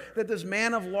clear that this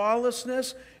man of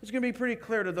lawlessness is going to be pretty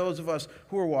clear to those of us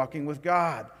who are walking with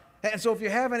God. And so if you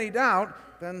have any doubt,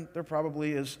 then there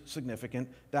probably is significant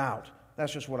doubt.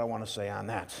 That's just what I want to say on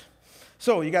that.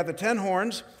 So you got the 10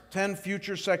 horns, 10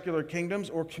 future secular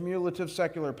kingdoms or cumulative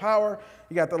secular power.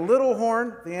 You got the little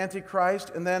horn, the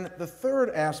Antichrist, and then the third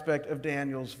aspect of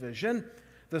Daniel's vision,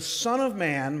 the Son of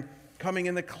Man coming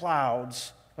in the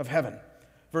clouds of heaven.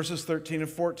 Verses 13 and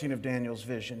 14 of Daniel's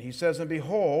vision. He says, "And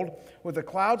behold, with the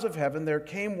clouds of heaven there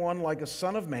came one like a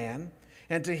son of man,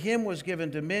 and to him was given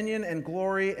dominion and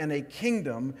glory and a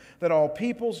kingdom, that all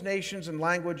peoples, nations, and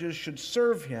languages should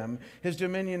serve him. His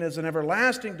dominion is an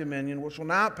everlasting dominion which will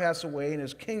not pass away, and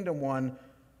his kingdom one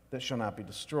that shall not be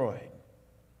destroyed."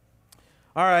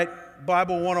 All right,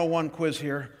 Bible 101 quiz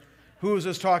here. Who is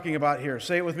this talking about here?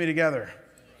 Say it with me together.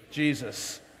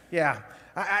 Jesus. Yeah.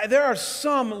 There are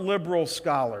some liberal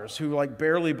scholars who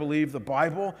barely believe the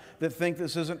Bible that think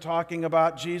this isn't talking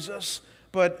about Jesus,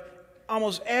 but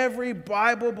almost every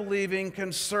Bible-believing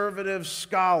conservative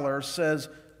scholar says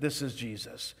this is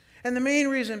Jesus. And the main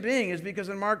reason being is because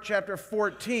in Mark chapter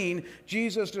 14,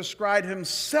 Jesus described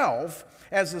himself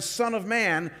as the Son of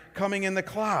Man coming in the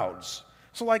clouds.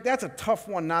 So that's a tough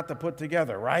one not to put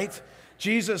together, right?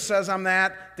 Jesus says I'm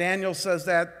that. Daniel says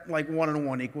that 1 and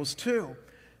 1 equals 2.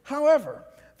 However,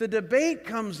 the debate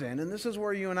comes in, and this is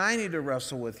where you and I need to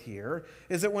wrestle with here,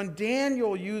 is that when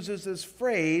Daniel uses this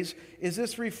phrase, is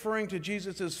this referring to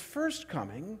Jesus' first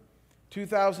coming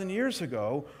 2,000 years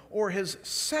ago, or his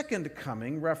second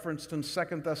coming referenced in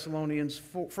 1 Thessalonians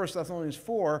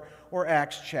 4, or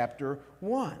Acts chapter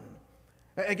 1?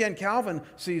 Again, Calvin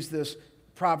sees this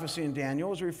prophecy in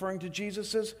Daniel as referring to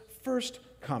Jesus' first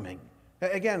coming.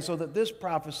 Again, so that this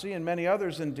prophecy and many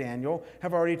others in Daniel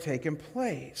have already taken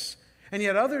place. And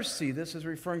yet others see this as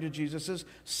referring to Jesus'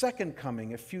 second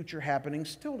coming, a future happening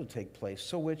still to take place.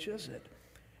 So which is it?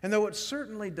 And though it's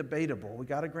certainly debatable, we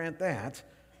got to grant that,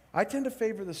 I tend to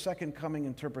favor the second coming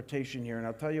interpretation here, and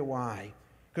I'll tell you why.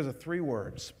 Because of 3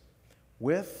 words.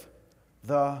 With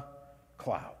the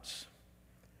clouds.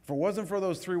 If it wasn't for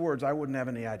those 3 words, I wouldn't have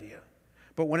any idea.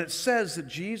 But when it says that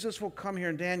Jesus will come here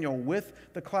in Daniel with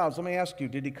the clouds, let me ask you,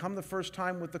 did he come the first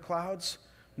time with the clouds?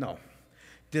 No.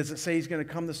 Does it say he's going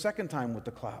to come the second time with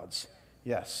the clouds?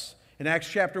 Yes. In Acts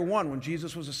chapter 1, when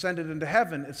Jesus was ascended into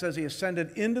heaven, it says he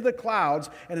ascended into the clouds,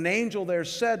 and an angel there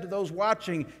said to those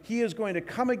watching, he is going to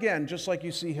come again just like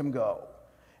you see him go.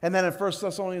 And then in 1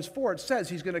 Thessalonians 4, it says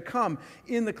he's going to come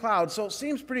in the clouds. So it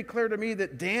seems pretty clear to me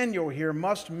that Daniel here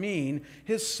must mean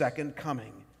his second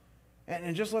coming.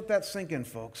 And just let that sink in,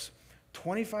 folks.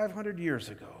 2,500 years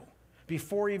ago,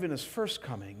 before even his first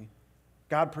coming,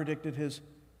 God predicted his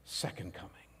second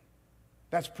coming.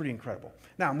 That's pretty incredible.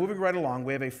 Now, moving right along,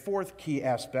 we have a 4th key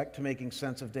aspect to making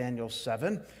sense of Daniel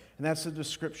 7, and that's the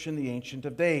description of the Ancient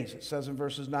of Days. It says in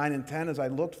verses 9 and 10, "As I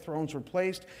looked, thrones were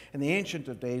placed, and the Ancient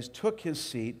of Days took his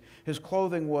seat. His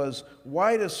clothing was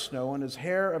white as snow, and his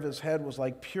hair of his head was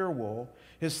like pure wool.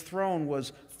 His throne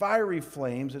was fiery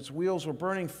flames, its wheels were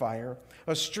burning fire.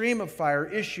 A stream of fire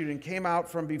issued and came out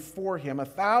from before him.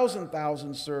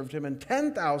 1,000,000 served him, and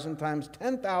 10,000 times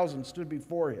 10,000 stood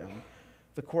before him.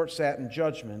 The court sat in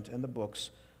judgment, and the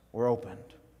books were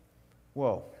opened."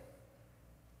 Whoa.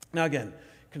 Now again,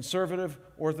 conservative,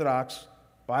 Orthodox,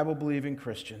 Bible-believing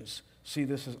Christians see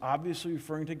this as obviously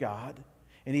referring to God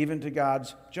and even to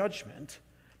God's judgment.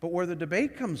 But where the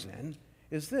debate comes in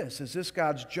is this. Is this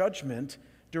God's judgment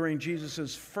during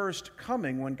Jesus' first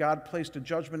coming when God placed a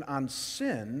judgment on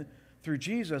sin through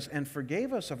Jesus and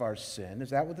forgave us of our sin? Is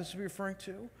that what this is referring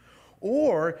to?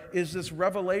 Or is this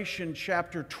Revelation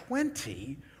chapter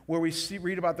 20 where we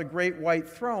read about the great white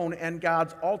throne and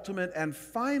God's ultimate and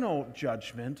final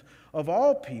judgment of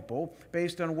all people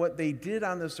based on what they did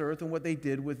on this earth and what they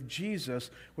did with Jesus,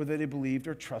 whether they believed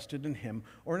or trusted in him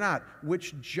or not?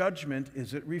 Which judgment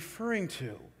is it referring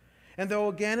to? And though,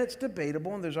 again, it's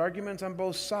debatable and there's arguments on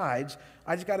both sides,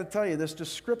 I just got to tell you, this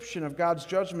description of God's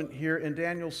judgment here in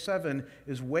Daniel 7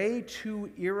 is way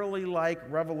too eerily like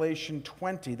Revelation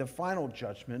 20, the final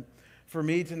judgment, for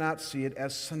me to not see it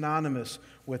as synonymous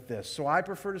with this. So I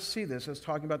prefer to see this as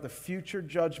talking about the future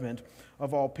judgment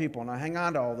of all people. Now hang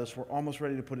on to all this. We're almost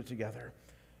ready to put it together.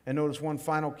 And notice one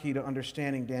final key to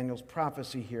understanding Daniel's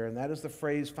prophecy here, and that is the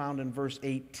phrase found in verse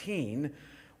 18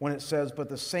 when it says, "But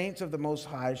the saints of the Most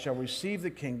High shall receive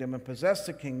the kingdom and possess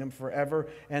the kingdom forever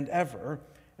and ever."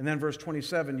 And then verse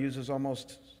 27 uses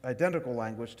almost identical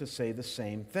language to say the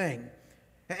same thing.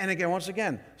 And again, once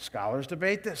again, scholars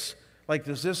debate this. Like,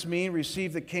 does this mean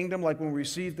receive the kingdom like when we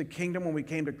received the kingdom when we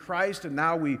came to Christ and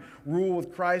now we rule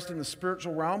with Christ in the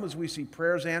spiritual realm as we see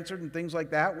prayers answered and things like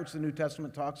that, which the New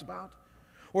Testament talks about?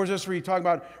 Or is this where you talk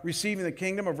about receiving the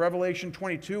kingdom of Revelation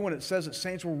 22 when it says that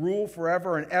saints will rule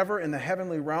forever and ever in the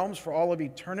heavenly realms for all of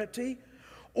eternity?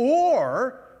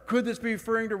 Or could this be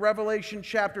referring to Revelation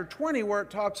chapter 20 where it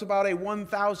talks about a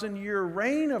 1,000-year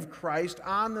reign of Christ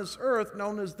on this earth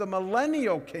known as the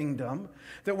millennial kingdom,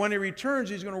 that when he returns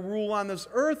he's going to rule on this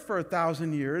earth for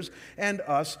 1,000 years and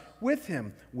us with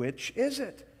him? Which is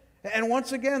it? And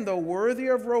once again, though worthy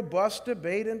of robust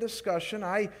debate and discussion,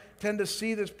 I tend to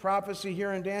see this prophecy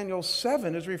here in Daniel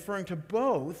 7 as referring to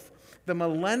both the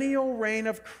millennial reign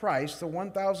of Christ, the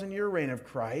 1,000-year reign of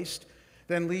Christ,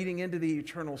 then leading into the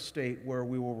eternal state where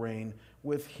we will reign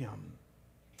with him.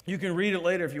 You can read it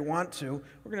later if you want to.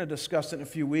 We're going to discuss it in a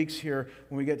few weeks here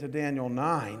when we get to Daniel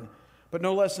 9. But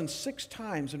no less than 6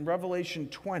 times in Revelation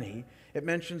 20, it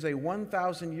mentions a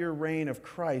 1,000-year reign of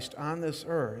Christ on this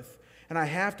earth. And I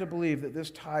have to believe that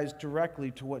this ties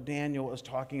directly to what Daniel is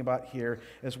talking about here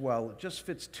as well. It just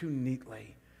fits too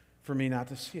neatly for me not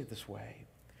to see it this way.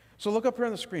 So look up here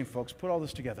on the screen, folks. Put all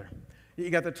this together. You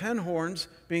got the 10 horns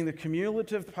being the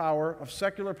cumulative power of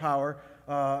secular power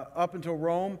up until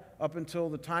Rome, up until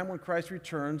the time when Christ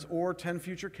returns, or 10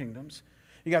 future kingdoms.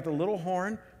 You got the little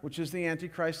horn, which is the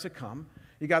Antichrist to come.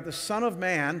 You got the Son of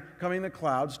Man coming in the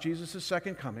clouds, Jesus'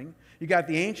 second coming. You got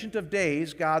the Ancient of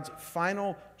Days, God's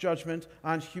final judgment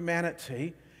on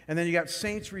humanity. And then you got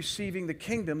saints receiving the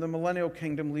kingdom, the millennial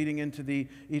kingdom, leading into the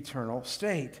eternal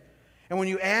state. And when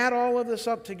you add all of this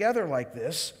up together like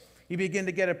this, you begin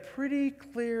to get a pretty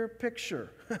clear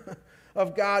picture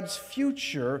of God's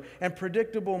future and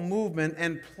predictable movement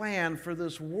and plan for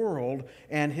this world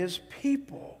and his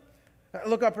people.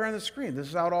 Look up here on the screen. This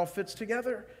is how it all fits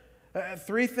together.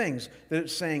 3 things that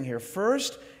it's saying here.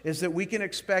 First is that we can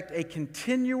expect a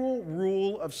continual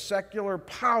rule of secular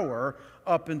power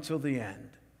up until the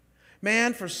end.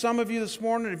 Man, for some of you this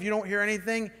morning, if you don't hear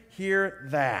anything, hear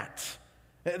that.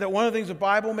 That one of the things the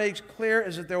Bible makes clear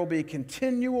is that there will be a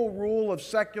continual rule of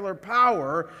secular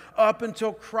power up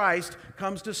until Christ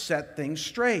comes to set things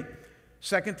straight.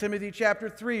 2 Timothy chapter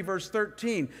 3, verse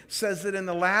 13 says that in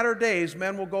the latter days,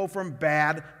 men will go from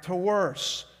bad to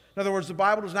worse. In other words, the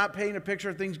Bible does not paint a picture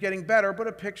of things getting better, but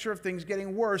a picture of things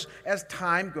getting worse as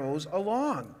time goes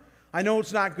along. I know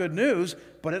it's not good news,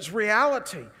 but it's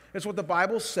reality. It's what the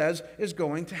Bible says is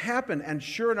going to happen. And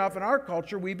sure enough, in our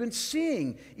culture, we've been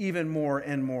seeing even more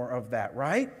and more of that,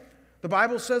 right? The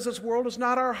Bible says this world is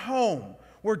not our home.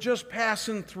 We're just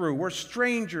passing through. We're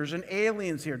strangers and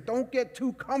aliens here. Don't get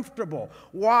too comfortable.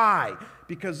 Why?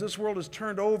 Because this world is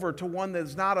turned over to one that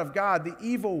is not of God, the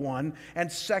evil one,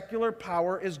 and secular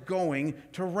power is going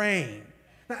to reign.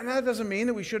 Now, that doesn't mean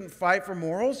that we shouldn't fight for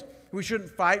morals. We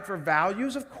shouldn't fight for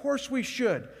values. Of course we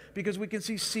should, because we can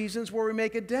see seasons where we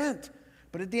make a dent.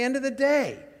 But at the end of the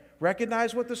day,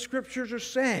 recognize what the Scriptures are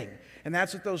saying, and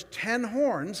that's that those 10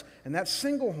 horns and that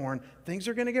single horn, things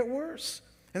are going to get worse.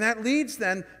 And that leads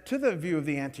then to the view of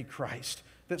the Antichrist,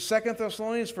 that 2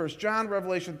 Thessalonians, 1 John,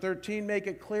 Revelation 13 make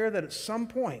it clear that at some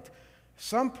point,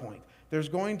 there's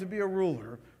going to be a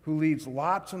ruler who leads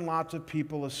lots and lots of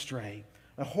people astray,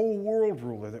 a whole world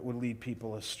ruler that would lead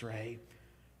people astray.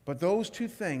 But those 2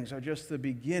 things are just the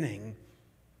beginning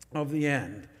of the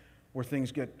end, where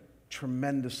things get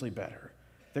tremendously better.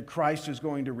 That Christ is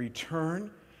going to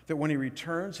return, that when he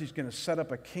returns, he's going to set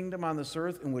up a kingdom on this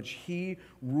earth in which he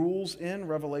rules in,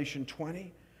 Revelation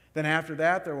 20. Then after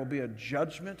that, there will be a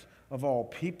judgment of all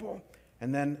people,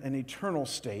 and then an eternal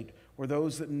state where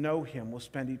those that know him will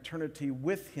spend eternity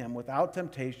with him without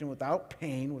temptation, without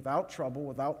pain, without trouble,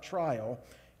 without trial,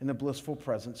 in the blissful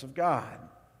presence of God.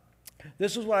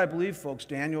 This is what I believe, folks,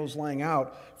 Daniel is laying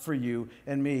out for you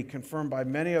and me, confirmed by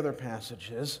many other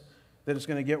passages, that it's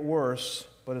going to get worse,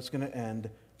 but it's going to end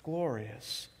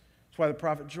glorious. That's why the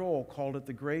prophet Joel called it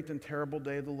the great and terrible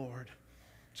day of the Lord.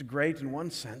 It's great in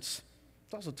one sense.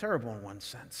 It's also terrible in one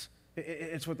sense.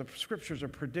 It's what the Scriptures are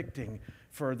predicting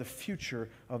for the future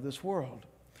of this world.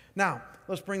 Now,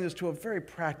 let's bring this to a very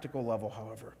practical level,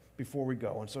 however, before we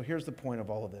go. And so here's the point of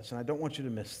all of this, and I don't want you to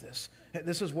miss this.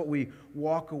 This is what we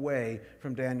walk away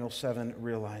from Daniel 7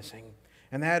 realizing,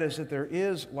 and that is that there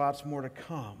is lots more to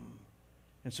come.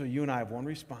 And so you and I have one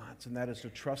response, and that is to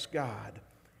trust God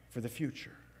for the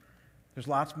future. There's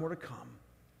lots more to come,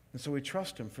 and so we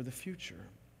trust him for the future.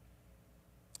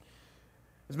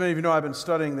 As many of you know, I've been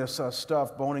studying this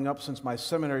stuff, boning up since my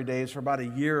seminary days for about a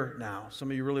year now.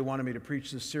 Some of you really wanted me to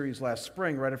preach this series last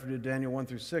spring, right after we did Daniel 1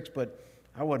 through 6, but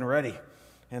I wasn't ready.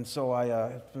 And so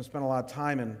I spent a lot of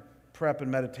time in prep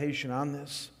and meditation on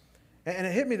this. And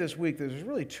it hit me this week that there's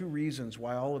really two reasons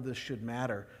why all of this should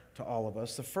matter to all of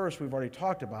us. The first we've already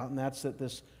talked about, and that's that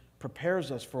this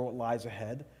prepares us for what lies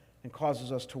ahead and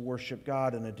causes us to worship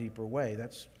God in a deeper way.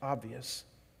 That's obvious.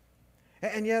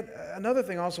 And yet, another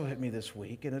thing also hit me this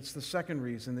week, and it's the second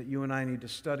reason that you and I need to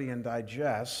study and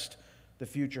digest the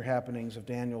future happenings of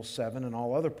Daniel 7 and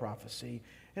all other prophecy.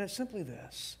 And it's simply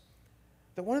this,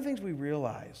 that one of the things we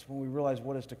realize when we realize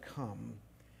what is to come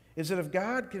is that if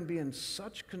God can be in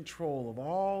such control of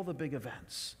all the big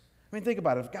events, I mean, think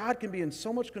about it. If God can be in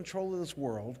so much control of this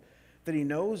world that he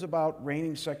knows about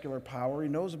reigning secular power, he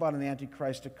knows about an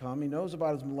Antichrist to come, he knows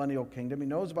about his millennial kingdom, he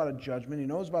knows about a judgment, he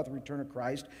knows about the return of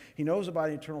Christ, he knows about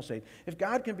an eternal state. If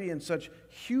God can be in such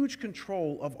huge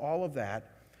control of all of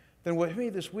that, then what hit me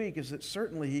this week is that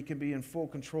certainly he can be in full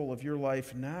control of your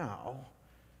life now,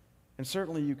 and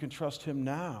certainly you can trust him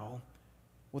now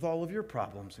with all of your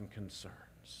problems and concerns.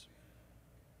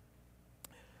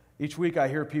 Each week I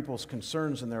hear people's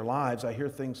concerns in their lives. I hear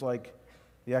things like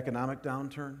the economic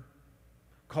downturn,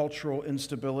 cultural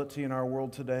instability in our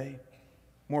world today,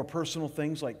 more personal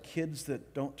things like kids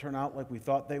that don't turn out like we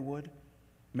thought they would,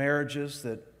 marriages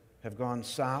that have gone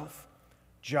south,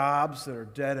 jobs that are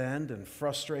dead end and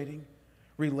frustrating,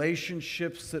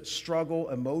 relationships that struggle,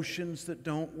 emotions that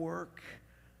don't work.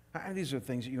 These are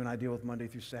things that you and I deal with Monday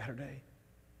through Saturday.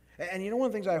 And you know one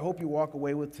of the things I hope you walk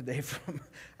away with today from,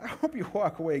 I hope you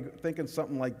walk away thinking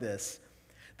something like this,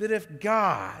 that if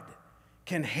God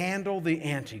can handle the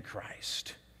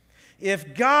Antichrist,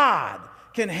 if God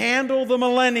can handle the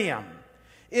millennium,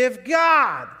 if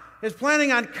God is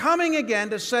planning on coming again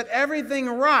to set everything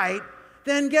right,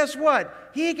 then guess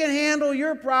what? He can handle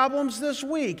your problems this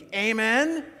week.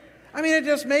 Amen? I mean, it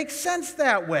just makes sense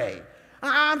that way.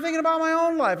 I'm thinking about my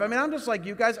own life. I mean, I'm just like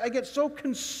you guys. I get so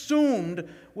consumed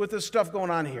with this stuff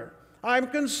going on here. I'm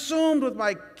consumed with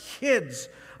my kids.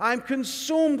 I'm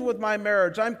consumed with my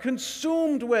marriage. I'm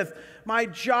consumed with my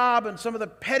job and some of the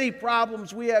petty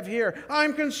problems we have here.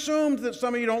 I'm consumed that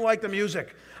some of you don't like the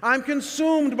music. I'm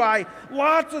consumed by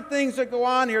lots of things that go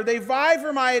on here. They vie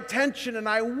for my attention, and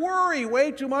I worry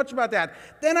way too much about that.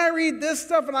 Then I read this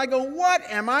stuff, and I go, what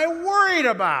am I worried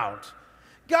about?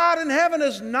 God in heaven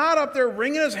is not up there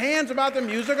wringing his hands about the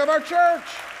music of our church.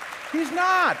 He's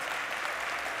not.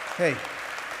 Hey.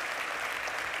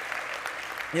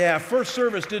 Yeah, first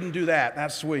service didn't do that.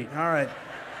 That's sweet. All right.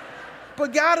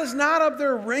 But God is not up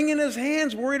there wringing his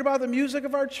hands worried about the music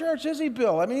of our church, is he,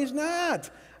 Bill? I mean, he's not.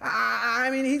 I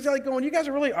mean, he's like going, you guys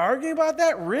are really arguing about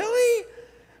that? Really?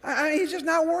 He's just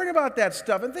not worried about that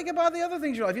stuff. And think about the other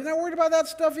things in your life. He's not worried about that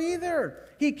stuff either.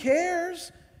 He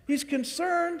cares. He's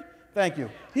concerned. Thank you.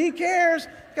 He cares.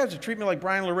 You guys treat me like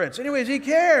Brian Loritz. Anyways, he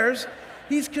cares.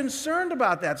 He's concerned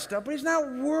about that stuff, but he's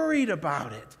not worried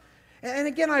about it. And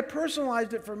again, I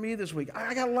personalized it for me this week.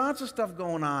 I got lots of stuff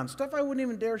going on, stuff I wouldn't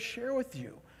even dare share with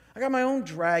you. I got my own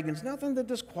dragons, nothing that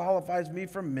disqualifies me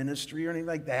from ministry or anything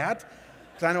like that.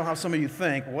 Because I know how some of you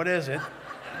think. What is it?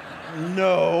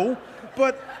 No.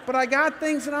 But I got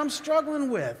things that I'm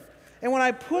struggling with. And when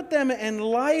I put them in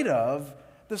light of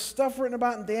the stuff written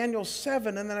about in Daniel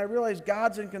 7, and then I realize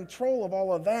God's in control of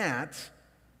all of that,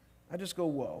 I just go,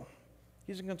 whoa.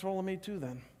 He's in control of me too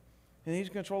then. And he's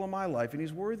in control of my life, and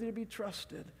he's worthy to be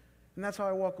trusted. And that's how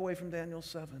I walk away from Daniel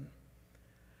 7.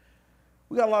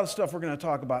 We got a lot of stuff we're going to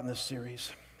talk about in this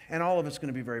series, and all of it's going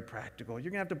to be very practical.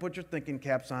 You're going to have to put your thinking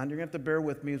caps on. You're going to have to bear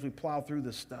with me as we plow through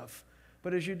this stuff.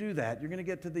 But as you do that, you're going to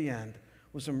get to the end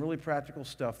with some really practical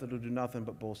stuff that will do nothing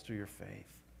but bolster your faith.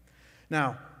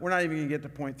 Now, we're not even going to get to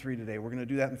point 3 today. We're going to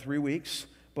do that in 3 weeks.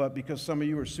 But because some of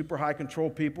you are super high control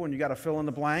people and you got to fill in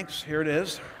the blanks, here it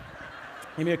is.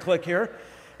 Give me a click here.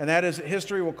 And that is that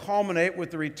history will culminate with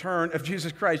the return of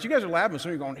Jesus Christ. You guys are laughing.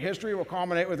 Some of you are going, history will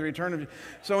culminate with the return of Jesus.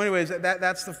 So anyways,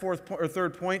 that's the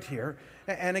third point here.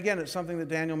 And again, it's something that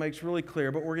Daniel makes really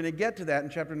clear. But we're going to get to that in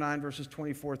chapter 9, verses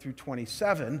 24 through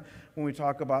 27, when we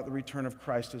talk about the return of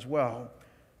Christ as well.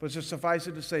 But just suffice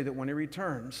it to say that when he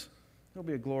returns, it'll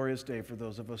be a glorious day for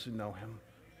those of us who know him.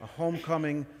 A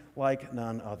homecoming like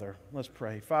none other. Let's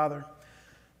pray. Father,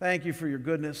 thank you for your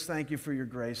goodness. Thank you for your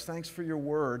grace. Thanks for your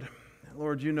word.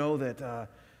 Lord, you know that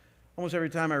almost every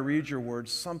time I read your word,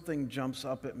 something jumps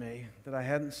up at me that I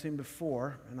hadn't seen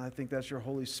before, and I think that's your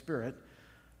Holy Spirit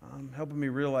helping me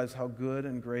realize how good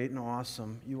and great and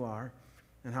awesome you are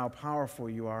and how powerful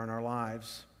you are in our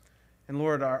lives. And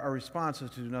Lord, our response is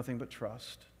to do nothing but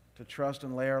trust, to trust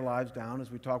and lay our lives down,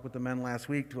 as we talked with the men last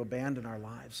week, to abandon our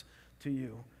lives to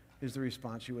you is the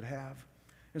response you would have.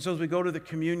 And so as we go to the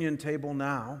communion table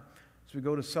now, as we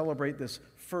go to celebrate this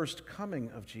first coming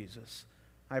of Jesus,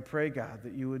 I pray, God,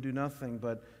 that you would do nothing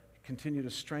but continue to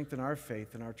strengthen our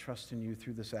faith and our trust in you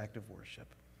through this act of worship.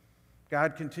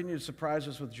 God, continue to surprise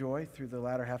us with joy through the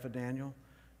latter half of Daniel.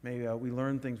 May we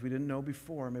learn things we didn't know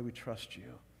before. May we trust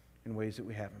you in ways that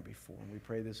we haven't before. And we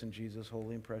pray this in Jesus'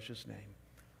 holy and precious name.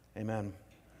 Amen.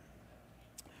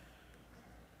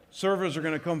 Servers are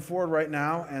going to come forward right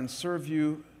now and serve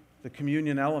you the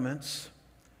communion elements.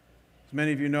 As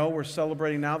many of you know, we're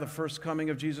celebrating now the first coming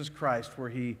of Jesus Christ, where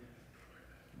he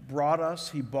bought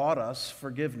us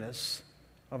forgiveness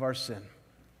of our sin.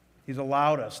 He's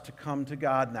allowed us to come to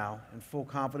God now in full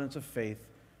confidence of faith,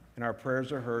 and our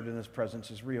prayers are heard and his presence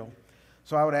is real.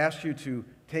 So I would ask you to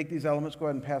take these elements, go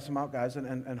ahead and pass them out, guys,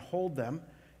 and hold them,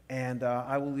 and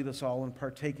I will lead us all in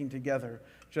partaking together.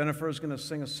 Jennifer is going to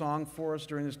sing a song for us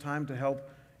during this time to help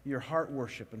your heart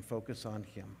worship and focus on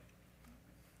him.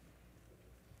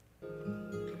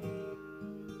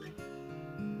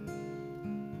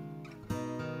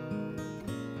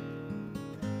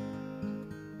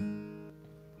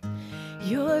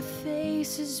 Your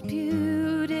face is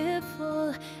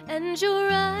beautiful, and your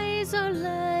eyes are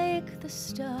like the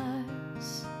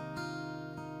stars.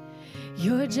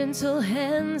 Your gentle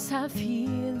hands have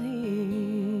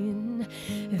healing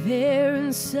there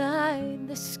inside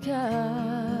the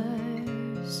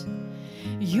scars.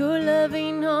 Your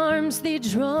loving arms, they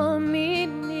draw me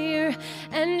near,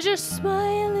 and your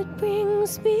smile, it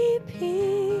brings me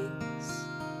peace.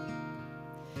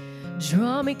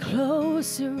 Draw me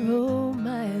closer, oh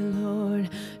my Lord,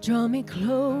 draw me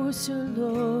closer,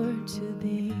 Lord, to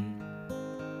thee.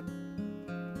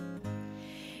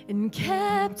 And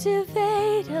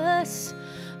captivate us,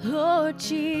 Lord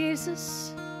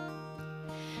Jesus.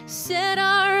 Set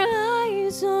our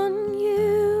eyes on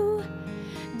you.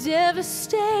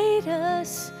 Devastate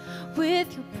us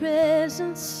with your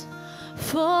presence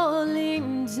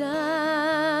falling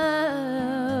down.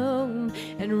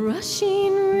 And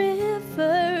rushing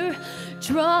river,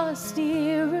 draw us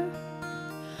nearer.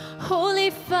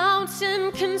 Holy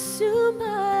fountain, consume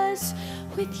us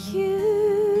with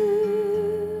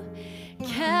you.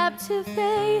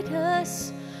 Captivate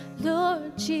us,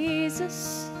 Lord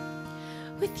Jesus,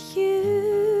 with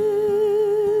you.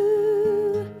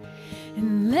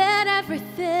 And let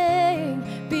everything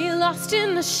be lost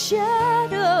in the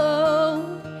shadow,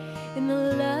 in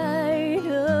the light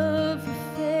of your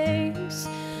face.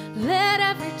 Let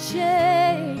every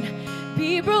chain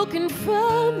be broken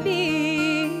from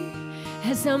me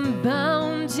as I'm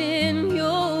bound in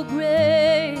your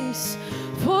grace.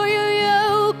 For your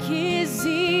yoke is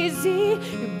easy,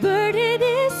 your burden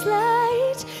is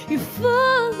light. You're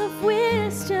full of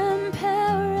wisdom,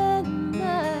 power, and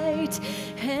might.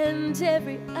 And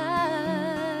every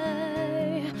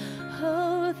eye,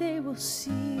 oh, they will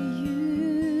see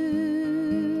you.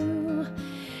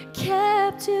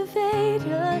 Captivate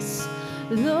us,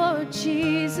 Lord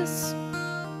Jesus.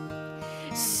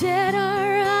 Set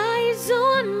our eyes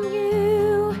on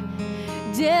you.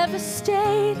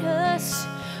 Devastate us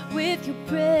with your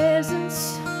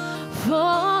presence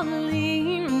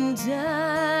falling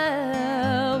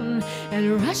down.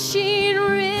 And rushing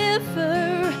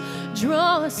river,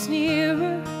 draw us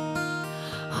nearer.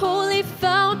 Holy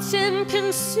fountain,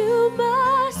 consume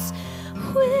us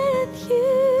with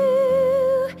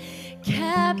you.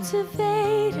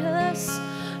 Captivate us,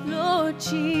 Lord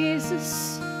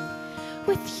Jesus,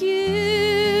 with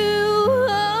you.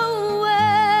 Oh,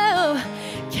 well,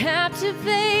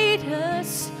 captivate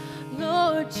us,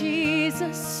 Lord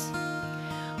Jesus,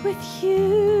 with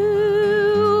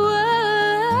you.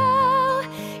 Oh,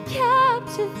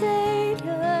 captivate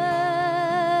us.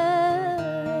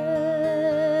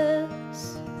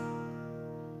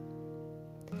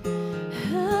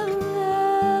 Oh,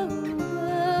 oh,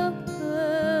 oh, oh.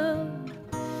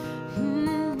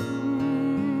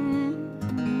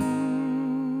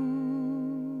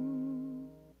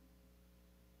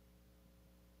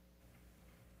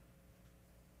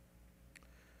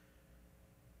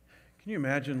 Can you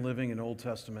imagine living in Old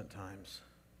Testament times?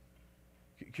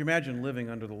 Can you imagine living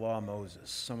under the law of Moses?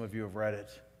 Some of you have read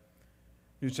it.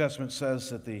 New Testament says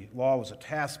that the law was a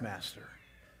taskmaster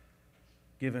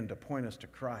given to point us to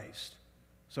Christ.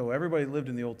 So everybody lived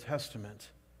in the Old Testament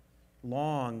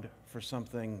longed for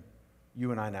something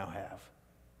you and I now have.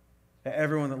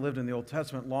 Everyone that lived in the Old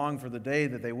Testament longed for the day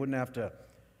that they wouldn't have to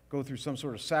go through some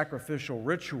sort of sacrificial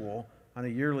ritual on a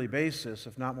yearly basis,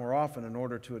 if not more often, in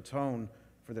order to atone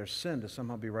for their sin, to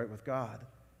somehow be right with God.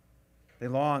 They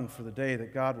longed for the day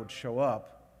that God would show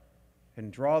up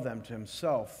and draw them to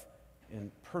himself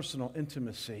in personal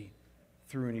intimacy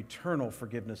through an eternal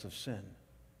forgiveness of sin.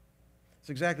 It's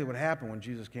exactly what happened when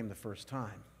Jesus came the first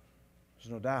time.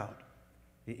 There's no doubt.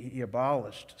 He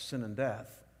abolished sin and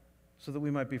death so that we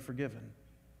might be forgiven,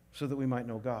 so that we might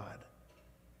know God.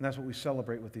 And that's what we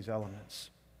celebrate with these elements.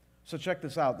 So check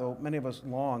this out, though many of us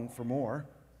long for more.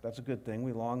 That's a good thing.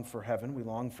 We long for heaven. We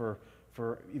long for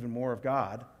even more of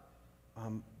God.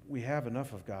 We have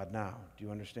enough of God now. Do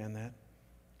you understand that?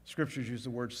 Scriptures use the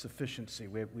word sufficiency.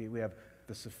 We have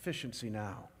the sufficiency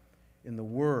now in the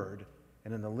Word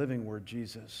and in the living Word,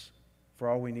 Jesus, for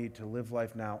all we need to live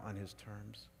life now on His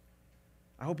terms.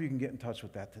 I hope you can get in touch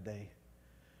with that today.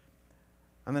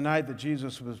 On the night that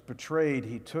Jesus was betrayed,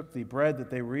 He took the bread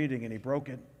that they were eating and He broke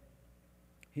it.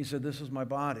 He said, "This is my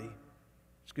body.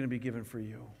 It's going to be given for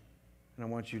you, and I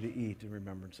want you to eat in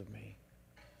remembrance of me."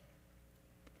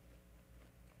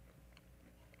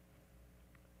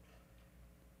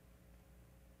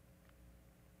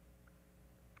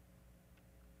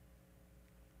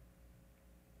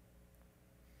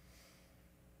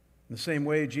 In the same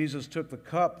way, Jesus took the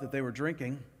cup that they were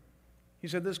drinking. He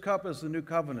said, "This cup is the new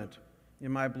covenant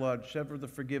in my blood, shed for the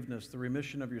forgiveness, the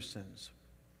remission of your sins.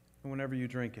 And whenever you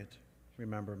drink it,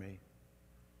 remember me."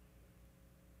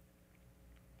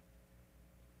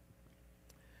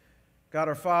 God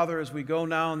our Father, as we go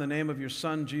now in the name of your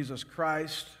Son, Jesus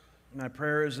Christ, my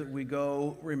prayer is that we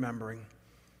go remembering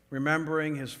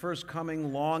his first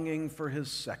coming, longing for his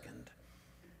second.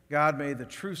 God, may the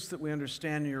truths that we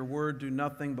understand in your word do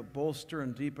nothing but bolster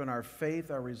and deepen our faith,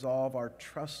 our resolve, our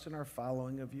trust, and our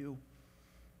following of you.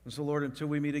 And so, Lord, until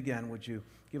we meet again, would you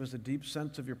give us a deep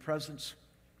sense of your presence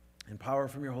and power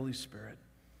from your Holy Spirit?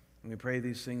 And we pray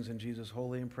these things in Jesus'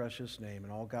 holy and precious name.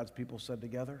 And all God's people said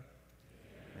together,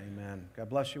 amen. God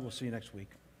bless you. We'll see you next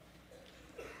week.